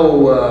there's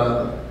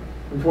no,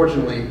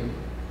 unfortunately,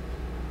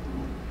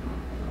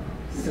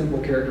 simple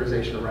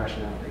characterization of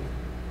rationality.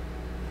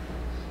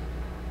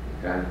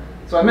 Okay?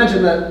 So I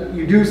mentioned that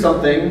you do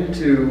something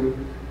to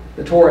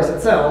the torus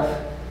itself,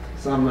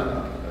 some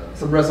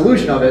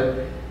resolution of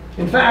it.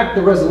 In fact,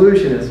 the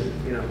resolution is,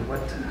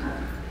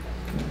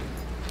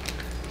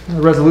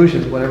 the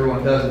resolution is what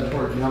everyone does in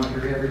toric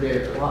geometry every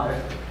day of their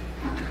life.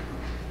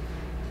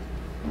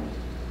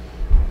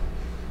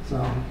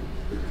 So,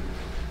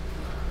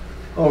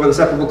 over the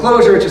separable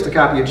closure, it's just a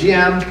copy of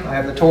GM. I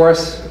have the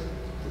torus.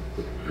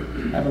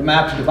 I have a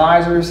map to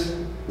divisors,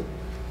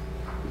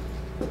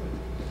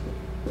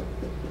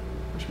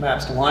 which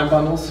maps to line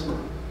bundles.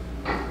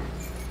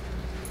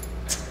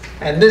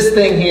 And this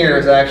thing here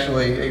is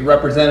actually a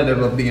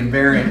representative of the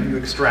invariant you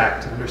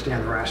extract to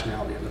understand the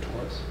rationality of the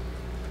torus.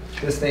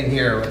 This thing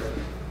here with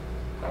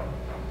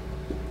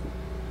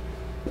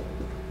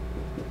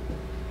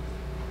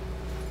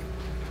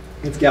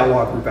its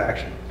Galois group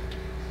action.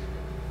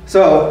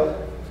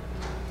 So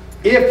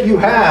if you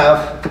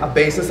have a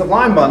basis of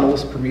line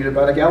bundles permuted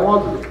by the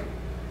Galois group,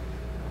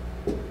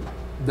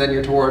 then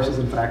your torus is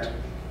in fact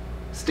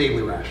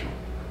stably rational.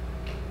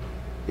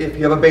 If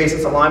you have a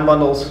basis of line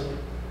bundles,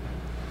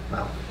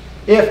 well,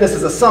 if this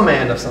is a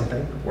summand of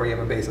something, where you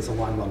have a basis of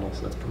line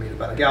bundles that's permuted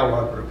by the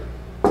Galois group,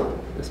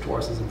 this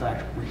torus is in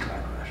fact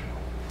retract rational.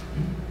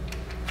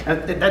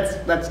 And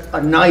that's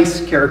a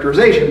nice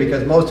characterization,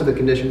 because most of the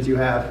conditions you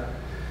have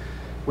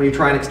when you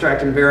try and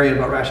extract an invariant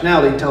about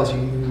rationality tells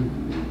you,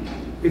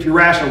 if you're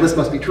rational, this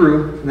must be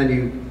true, and then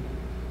you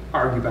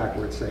argue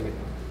backwards saying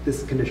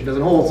this condition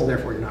doesn't hold, so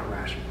therefore you're not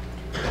rational.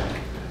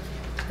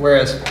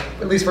 Whereas,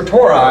 at least for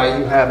tori,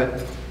 you have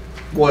it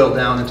boiled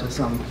down into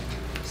some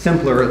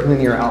simpler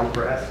linear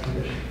algebra-esque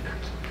condition.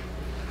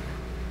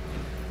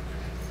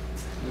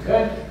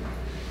 Okay?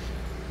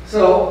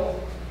 So,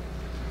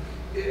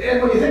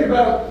 and when you think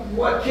about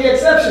what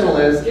k-exceptional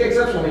is,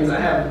 k-exceptional means I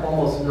have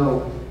almost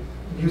no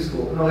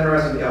useful, no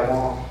interesting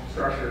Galois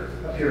structure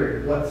up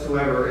here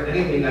whatsoever, and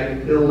anything I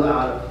can build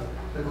out of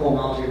the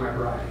cohomology of my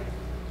variety.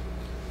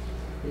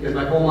 Because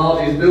my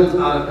cohomology is built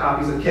out of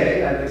copies of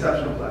K. I have an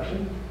exceptional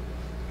collection.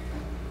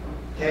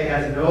 K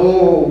has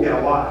no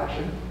Galois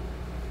action.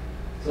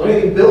 So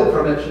anything built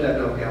from it should have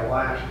no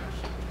Galois action.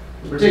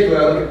 In particular,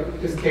 I look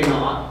at this K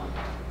naught.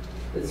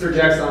 It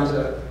surjects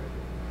onto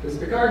this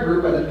Picard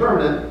group by the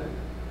determinant.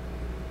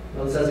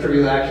 Well, this has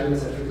trivial action,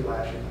 this has trivial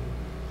action.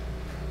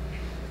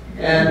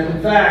 And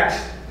in fact,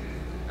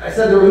 I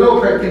said there was no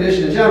correct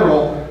condition in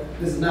general.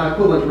 This is not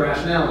equivalent to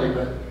rationality,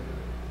 but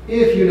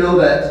if you know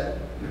that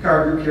the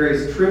Picard group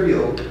carries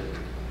trivial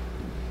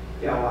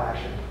Galois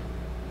action,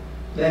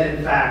 then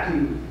in fact,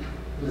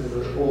 this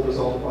is an old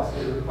result of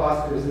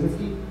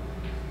Kosterzinski.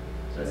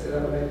 Did I say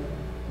that right?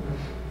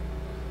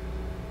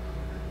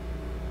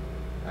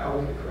 I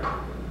always get correct.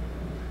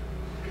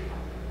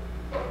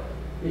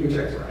 You can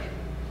check the rational.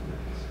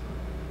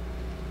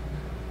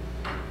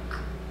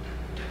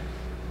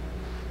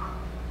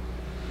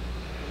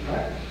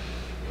 Right.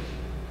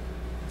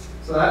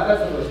 So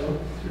that's the first one.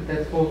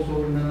 That's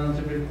also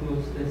non-algebraic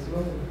closed as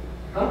well.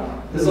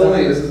 Huh? This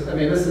only is, I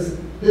mean, this is,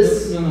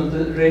 this. No,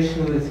 the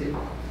rationality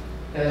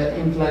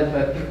implied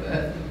by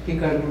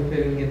Picard group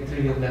having a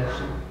trivial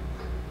action.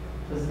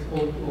 Does it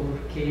hold over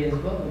K as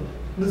well?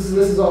 This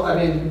is all, I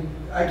mean,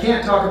 I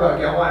can't talk about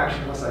Galois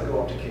action unless I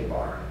go up to K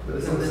bar. But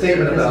this is a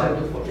statement about.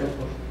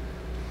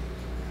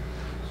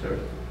 Sure.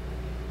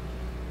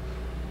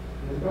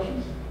 Any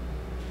questions?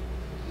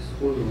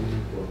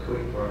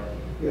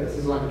 Yeah, this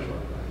is language one.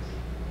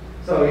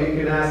 So you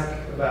can ask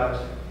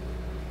about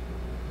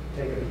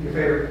your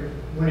favorite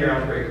linear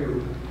algebraic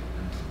group.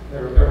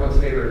 Everyone's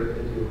favorite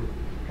to do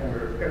kind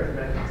of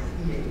arithmetic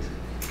E8.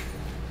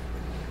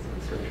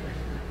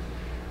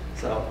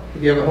 So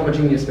if you have a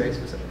homogeneous space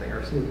for such a thing, or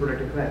a smooth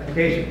predictive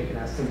classification, you can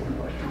ask similar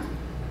questions.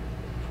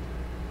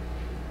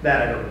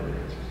 That I don't know the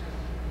answers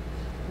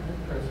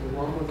to. So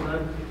one more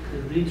time, the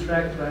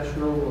retract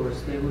rational or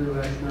stably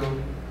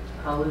rational,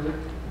 how is it?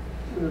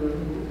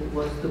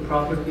 What's the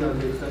property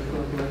of the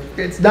exceptional collection?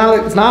 It's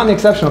not an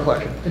exceptional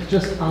collection. It's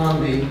just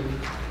on the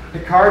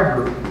Picard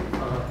group.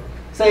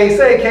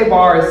 Say K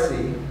bar is C.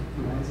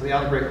 Right? So the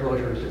algebraic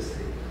closure is just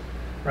C.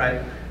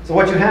 Right? So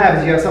what you have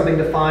is you have something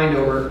defined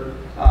over.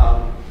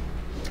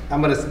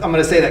 I'm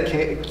gonna say that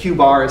Q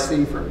bar is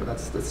C but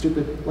that's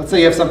stupid. Let's say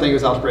you have something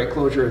whose algebraic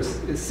closure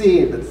is C.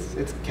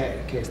 It's K.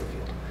 K is the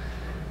field.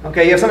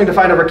 Okay, you have something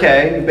defined over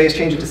K. You base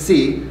change it to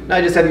C. Now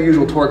you just have your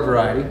usual toric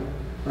variety.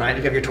 Right,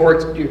 you have your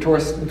torus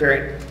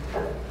invariant.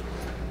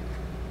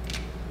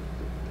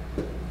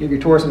 You have your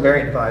torus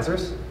invariant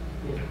divisors.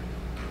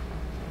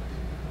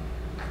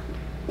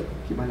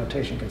 Keep my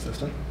notation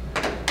consistent.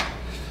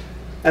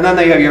 And then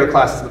you have your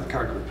classes of the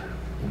Picard group.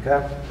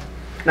 Okay.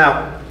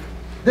 Now,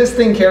 this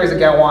thing carries a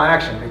Galois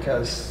action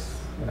because,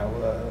 you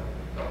know,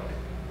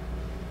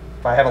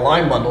 if I have a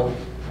line bundle,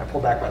 I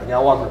pull back by the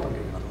Galois group, I'm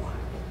getting another line.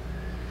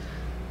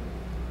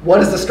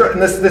 What is the structure?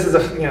 And this is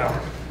a, you know,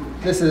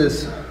 this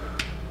is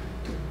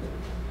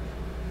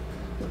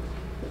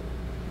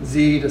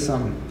Z to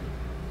some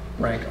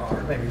rank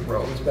R. Maybe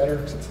rho is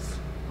better since it's.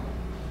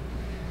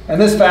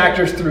 And this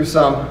factors through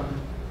some.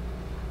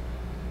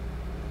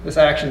 This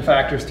action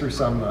factors through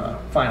some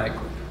finite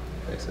group,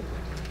 basically.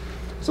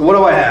 So what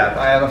do I have?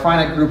 I have a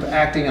finite group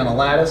acting on a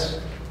lattice.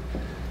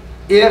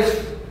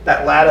 If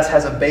that lattice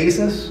has a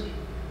basis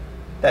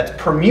that's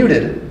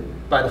permuted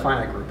by the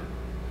finite group,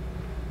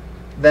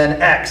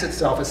 then X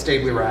itself is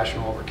stably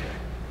rational over K.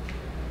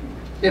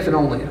 If and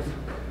only if.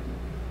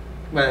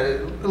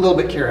 Well, a little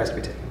bit care has to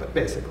be taken, but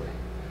basically.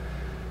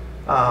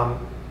 And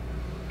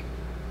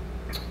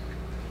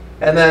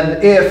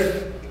then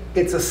if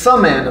it's a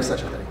summand of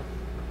such a thing,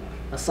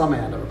 a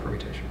summand of a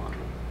permutation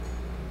module,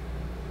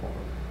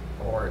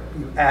 or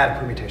you add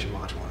permutation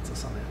module, it's a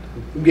summand.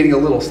 I'm getting a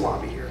little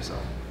sloppy here. here,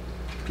 so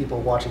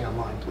people watching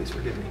online, please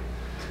forgive me.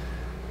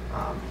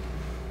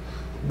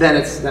 Then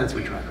it's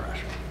retract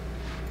rational.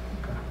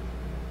 Okay.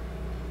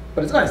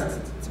 But it's nice.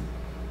 It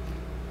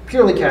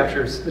purely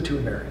captures the two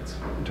invariants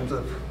in terms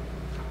of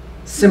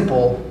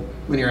simple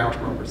linear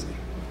algebra over Z.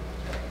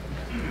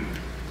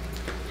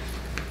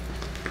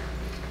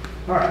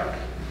 All right.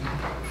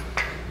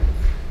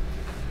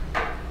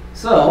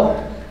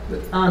 So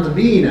on to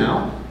B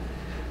now.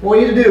 What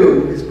we need to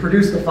do is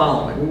produce the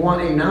following. We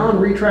want a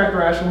non-retract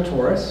rational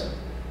torus.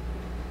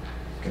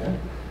 Okay.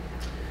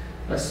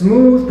 A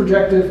smooth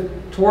projective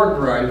toric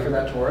variety for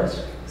that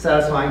torus,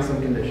 satisfying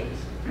some conditions.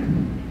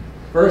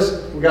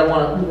 First, we're going to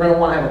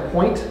want to have a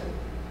point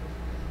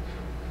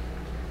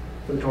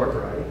for the toric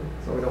variety.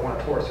 So we don't want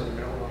a torus, so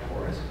we don't want a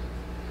torus.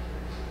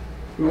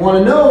 We want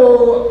to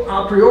know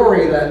a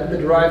priori that the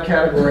derived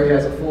category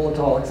has a full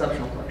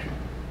etale-exceptional collection.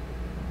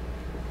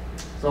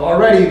 So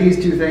already these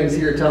two things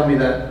here tell me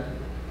that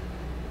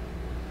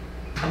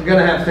I'm going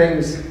to have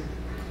things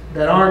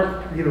that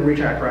aren't even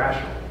retract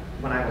rational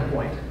when I have a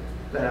point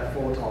that have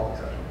full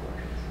etale-exceptional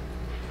collections.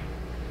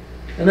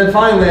 And then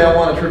finally, I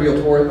want a trivial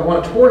torus. I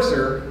want a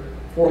torsor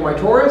for my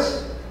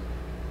torus.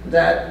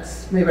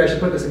 Maybe I should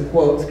put this in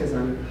quotes because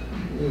I'm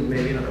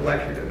maybe another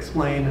lecture to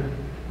explain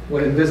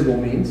what invisible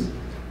means.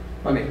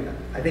 I mean,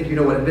 I think you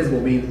know what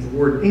invisible means. It's a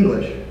word in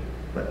English,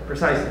 but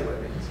precisely what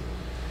it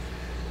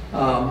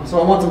means.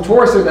 So I want some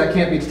torsor that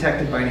can't be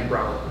detected by any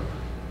Brouwer group.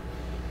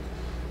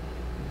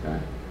 Okay.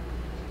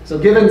 So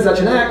given such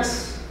an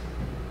X,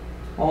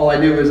 all I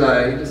do is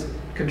I just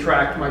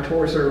contract my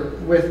torsor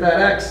with that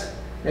X.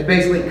 It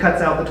basically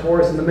cuts out the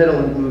torus in the middle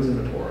and glues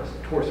in the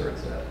torsor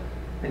instead,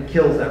 and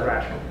kills that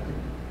rational point.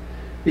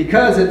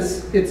 Because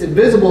it's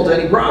invisible to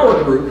any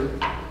Brouwer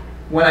group,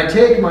 when I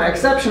take my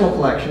exceptional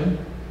collection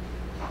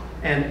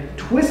and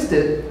twist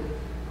it,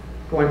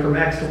 going from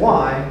X to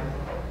Y,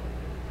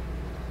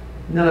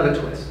 none of it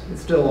twists.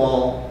 It's still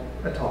all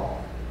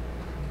etale.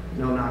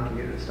 No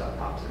non-commutative stuff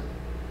pops in.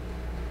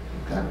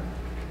 Okay.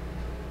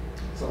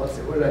 So let's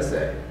see, what did I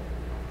say?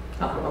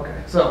 Oh,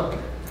 okay. So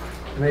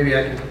maybe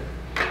I can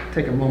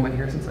take a moment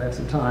here since I have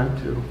some time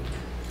to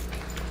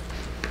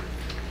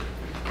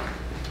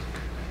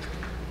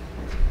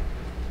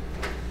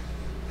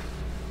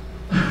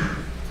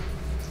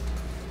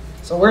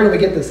so where do we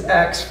get this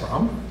X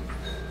from?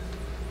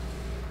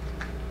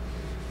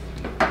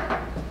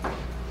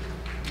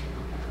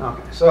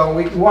 Okay, so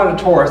we want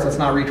a torus that's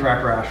not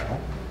retract rational.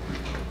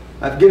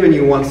 I've given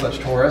you one such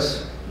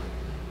torus.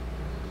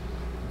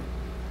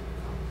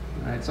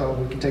 All right, so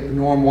we can take the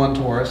norm 1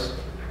 torus.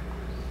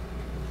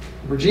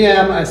 For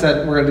GM, I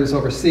said we're going to do this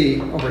over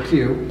C, over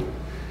Q.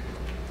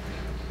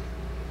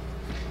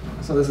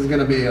 So this is going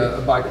to be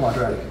a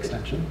biquadratic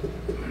extension.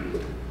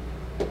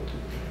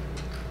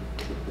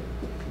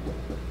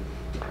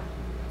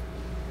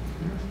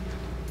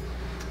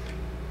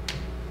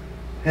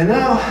 And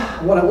now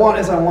what I want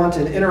is I want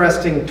an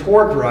interesting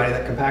toric variety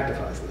that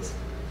compactifies this.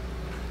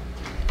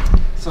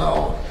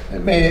 So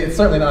it's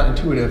certainly not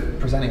intuitive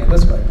presenting it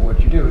this way, but what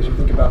you do is you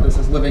think about this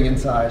as living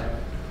inside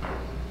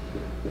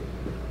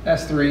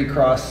S3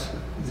 cross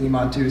Z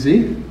mod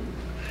 2Z.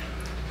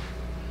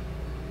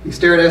 You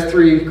stare at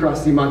S3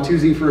 cross Z mod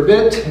 2Z for a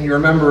bit, and you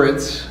remember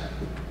it's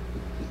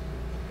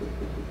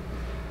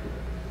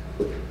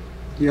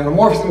the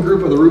automorphism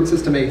group of the root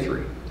system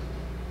A3.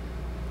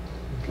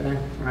 Okay,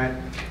 right?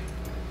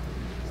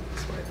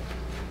 This way.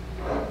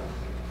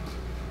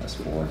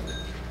 S4.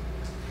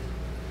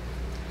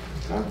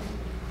 Okay.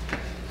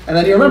 And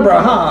then you remember,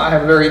 aha, I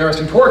have a very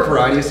interesting toric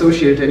variety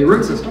associated to any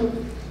root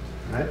system.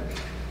 Right?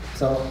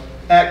 So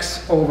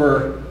X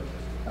over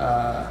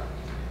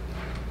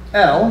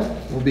L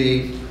will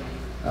be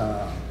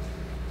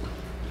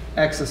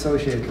X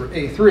associated with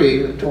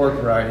A3, the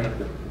toric variety,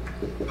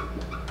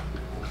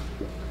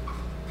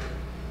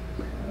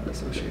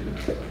 associated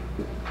with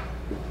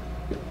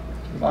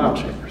Ballard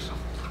chambers.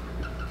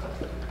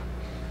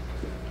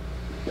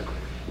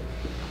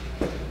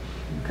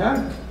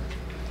 Okay.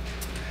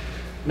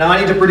 Now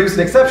I need to produce an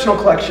exceptional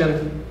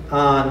collection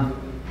on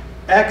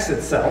X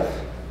itself.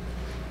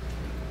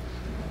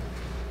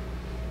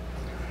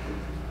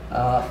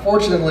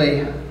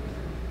 Fortunately,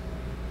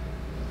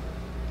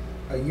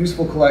 a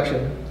useful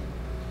collection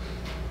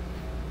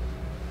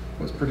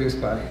was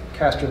produced by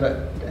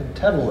Kastrovet and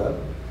Tevelev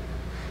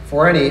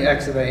for any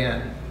X of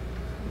AN.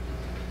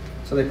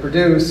 So they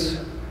produce,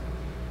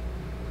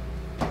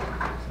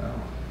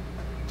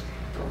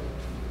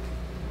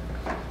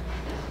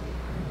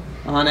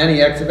 on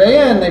any X of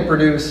AN, they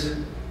produce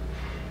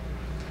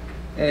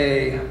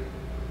a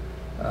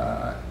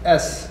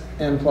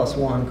Sn plus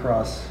 1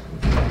 cross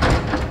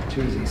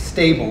 2Z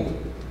stable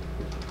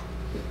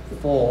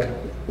full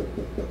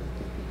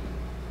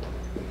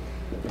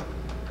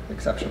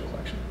exceptional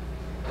collection.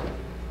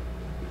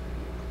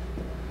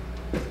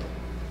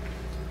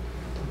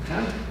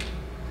 Okay.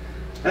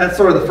 That's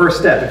sort of the first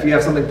step. If you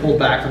have something pulled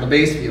back from the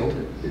base field,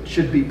 it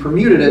should be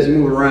permuted as you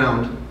move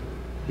around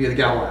via the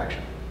Galois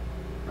action.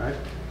 Right?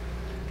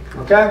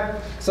 Okay?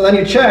 So then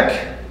you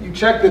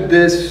check that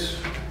this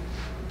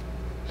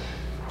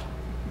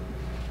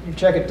you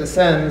check it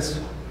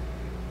descends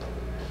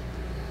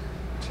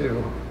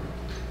to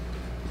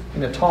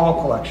an etale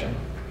collection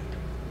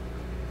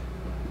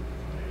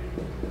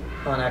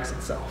on X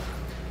itself.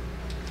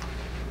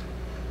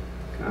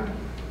 Okay.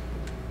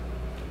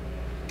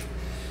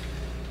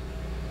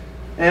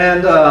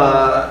 And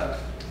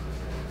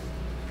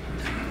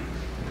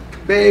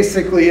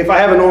basically, if I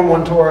have a norm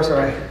 1 torus,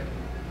 or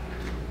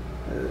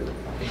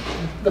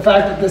the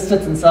fact that this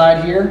sits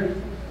inside here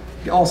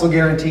also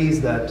guarantees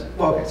that,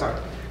 well, okay, sorry.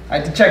 I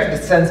have to check if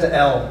it descends to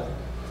L,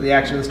 so the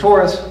action of this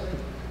torus.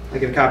 I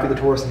get a copy of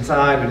the torus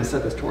inside. We just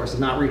said this torus is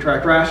not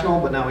retract rational,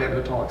 but now we have an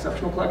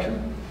etale-exceptional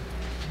collection.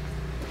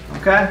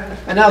 Okay?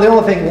 And now the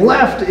only thing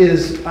left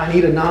is I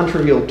need a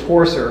non-trivial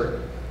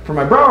torsor for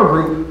my Brouwer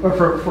group, or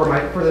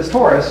for this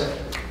torus,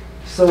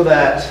 so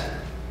that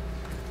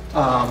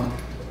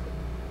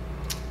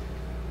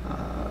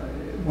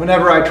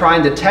whenever I try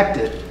and detect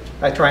it,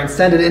 I try and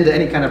send it into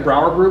any kind of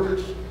Brouwer group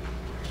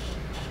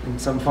in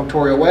some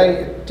functorial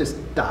way, it just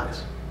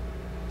dies.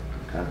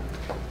 Okay?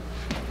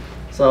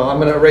 So I'm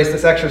going to erase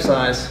this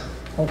exercise.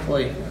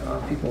 Hopefully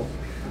people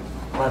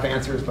will have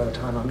answers by the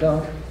time I'm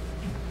done.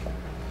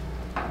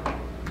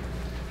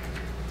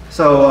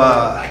 So,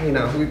 you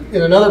know,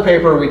 in another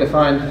paper we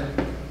defined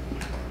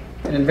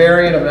an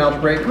invariant of an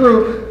algebraic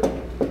group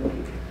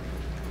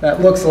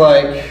that looks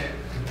like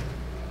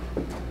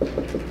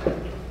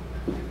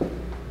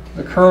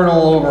the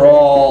kernel over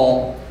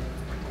all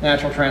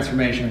natural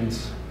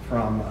transformations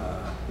from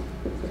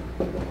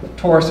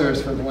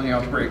torsors for the linear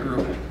algebraic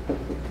group.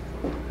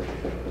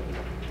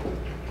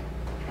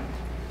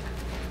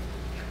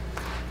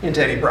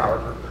 Into any Brouwer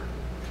group.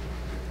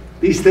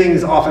 These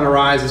things often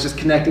arise as just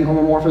connecting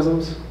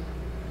homomorphisms,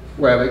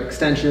 where I have an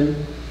extension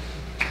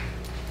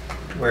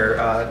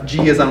where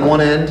G is on one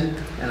end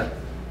and a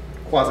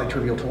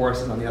quasi-trivial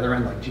torus is on the other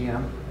end, like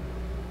GM.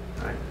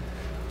 All right.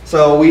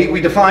 So we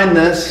define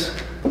this,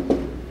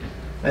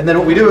 and then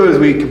what we do is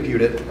we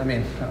compute it. I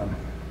mean,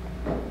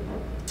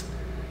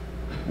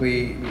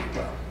 we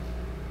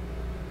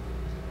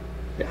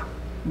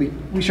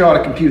show how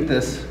to compute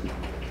this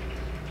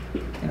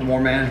in a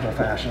more manageable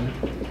fashion.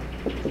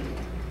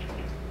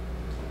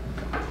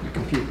 You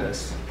compute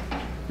this.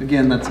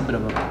 Again, that's a bit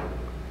of a,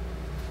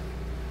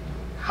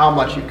 how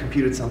much you've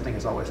computed something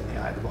is always in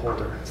the eye of the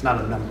beholder. It's not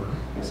a number.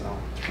 So,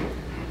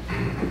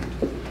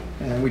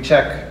 and we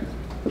check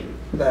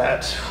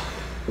that,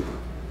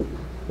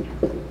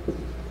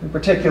 in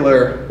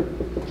particular,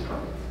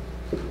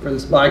 for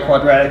this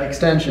biquadratic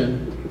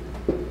extension,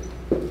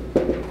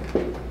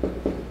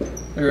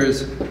 there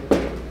is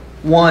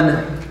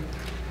one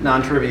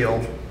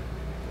non-trivial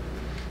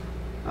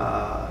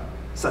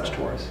such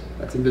torus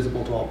that's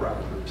invisible to all Brouwer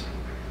groups.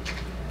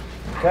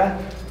 Okay?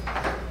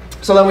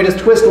 So then we just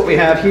twist what we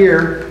have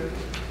here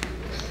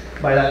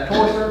by that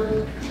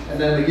torsor, and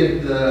then we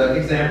give the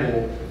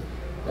example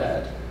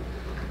that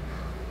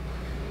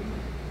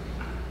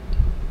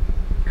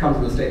comes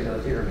in the statement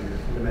of the theorem here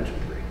in dimension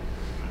 3.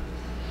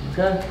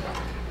 Okay?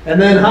 And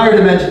then higher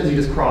dimensions, you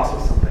just cross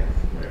with something,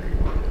 whatever you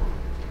want to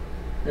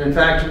do. And in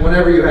fact,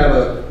 whenever you have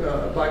a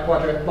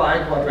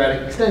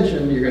biquadratic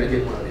extension, you're going to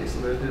get one of these.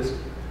 So they're just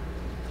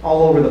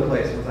all over the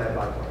place once I have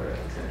biquadratic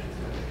extensions.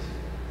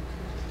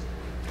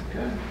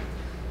 Okay.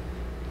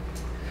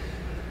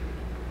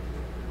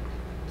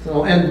 So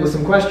I'll end with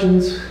some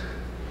questions.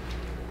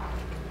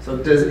 So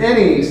does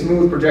any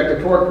smooth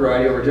projective toric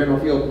variety over a general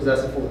field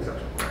possess a full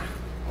exceptional collection?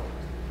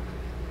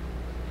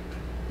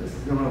 This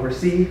is known over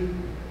C.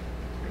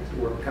 It's the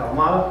work of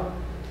Kalamata.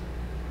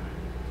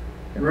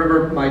 And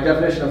remember, my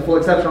definition of full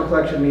exceptional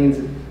collection means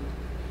it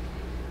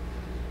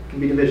can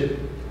be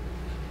division.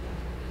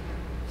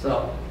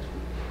 So,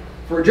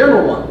 for a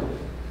general one,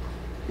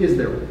 is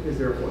there a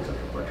full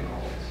exceptional collection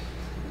always?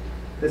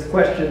 This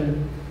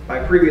question,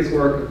 by previous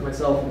work of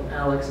myself and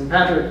Alex and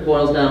Patrick,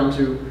 boils down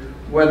to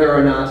whether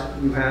or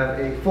not you have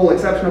a full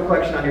exceptional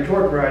collection on your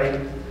toric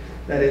variety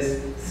that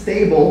is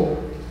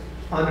stable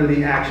under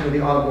the action of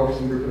the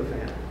automorphism group of the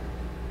family.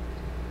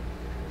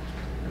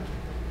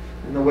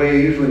 And the way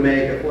you usually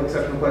make a full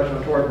exceptional collection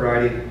on a toric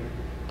variety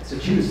is to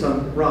choose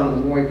some run of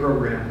the Moy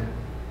program.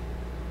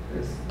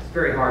 It's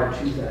very hard to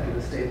choose that in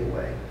a stable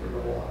way for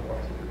the whole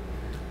automorphism group.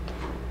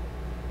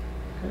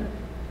 Okay.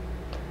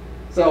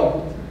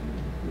 So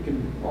we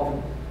can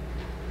often,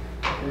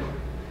 okay.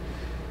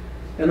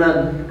 And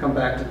then come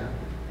back to the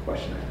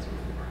question I asked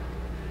before.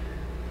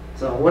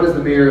 So what is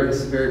the mirror of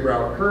this very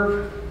Brouwer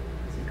curve?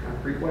 It's a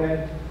concrete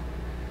way.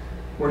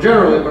 More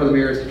generally, what are the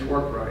mirrors of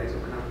toric varieties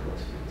over canonical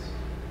fields?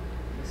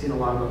 I've seen a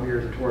lot about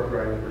mirrors of toric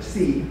varieties over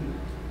C.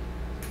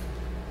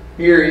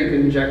 Here you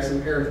can inject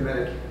some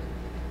arithmetic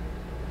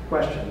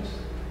questions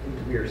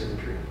into mirror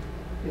symmetry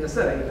in a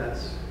setting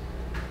that's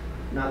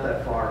not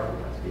that far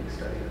from what's being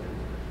studied.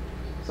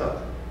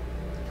 So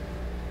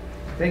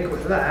I think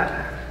with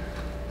that,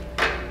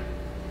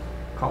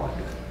 call it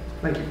good.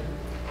 Thank you.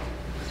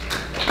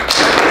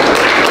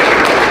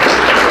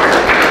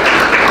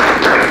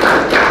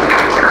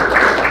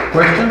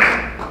 Questions?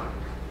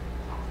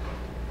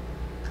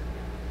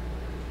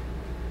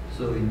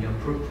 So in your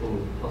proof of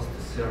post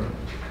theorem,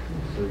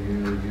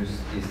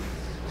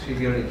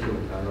 property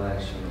of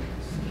interaction of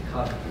this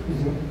Picard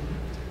group.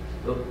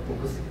 The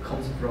focus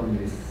comes from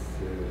this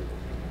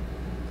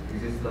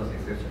existence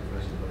exception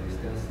question, but is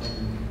there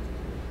some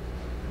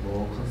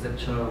more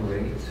conceptual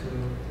way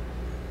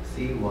to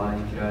see why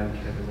derived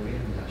category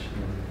and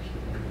rationality?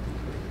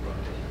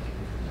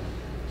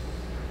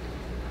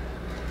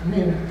 I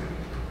mean,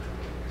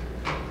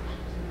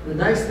 the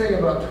nice thing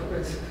about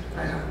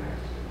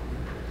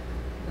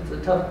it's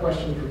a tough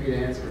question for me to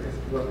answer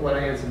because what I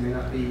answer may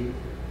not be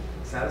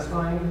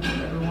satisfying to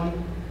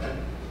everyone.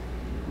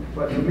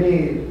 But for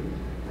me,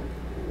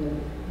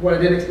 what I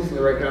did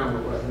explicitly write down,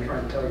 but what I've been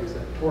trying to tell you is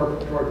that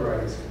toric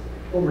varieties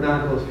over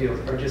non-closed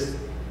fields are just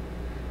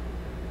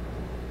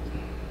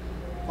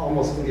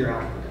almost linear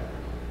algebra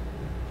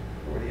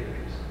over the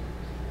integers.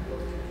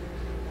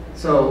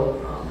 So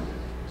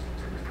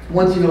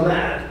once you know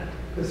that,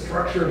 the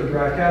structure of the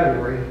derived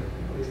category,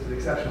 at least the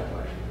exceptional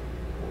collection,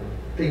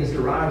 things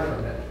derived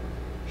from it,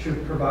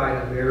 should provide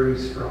a very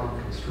strong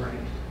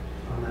constraint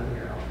on that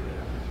linear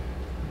algebra.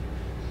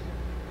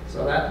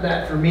 So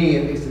that for me,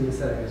 at least in this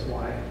setting, is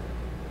why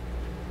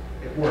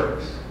it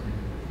works.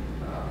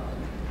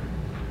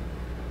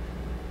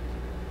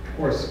 Of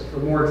course, for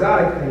more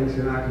exotic things,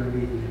 you're not going to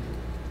be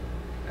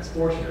as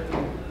fortunate,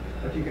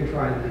 but you can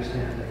try and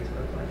understand things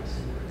by playing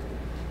similar,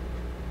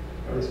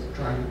 or at least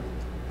try and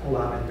pull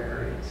out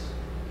invariants.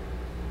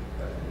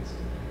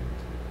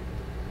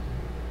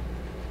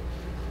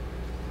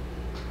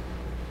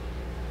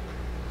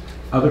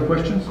 Other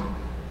questions?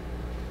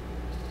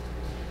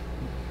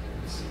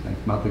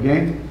 Thank Matt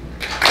again.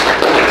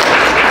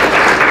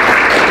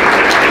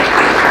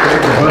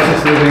 The bus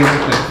is leaving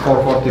at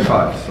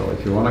 4:45, so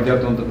if you want to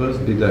get on the bus,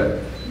 be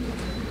there.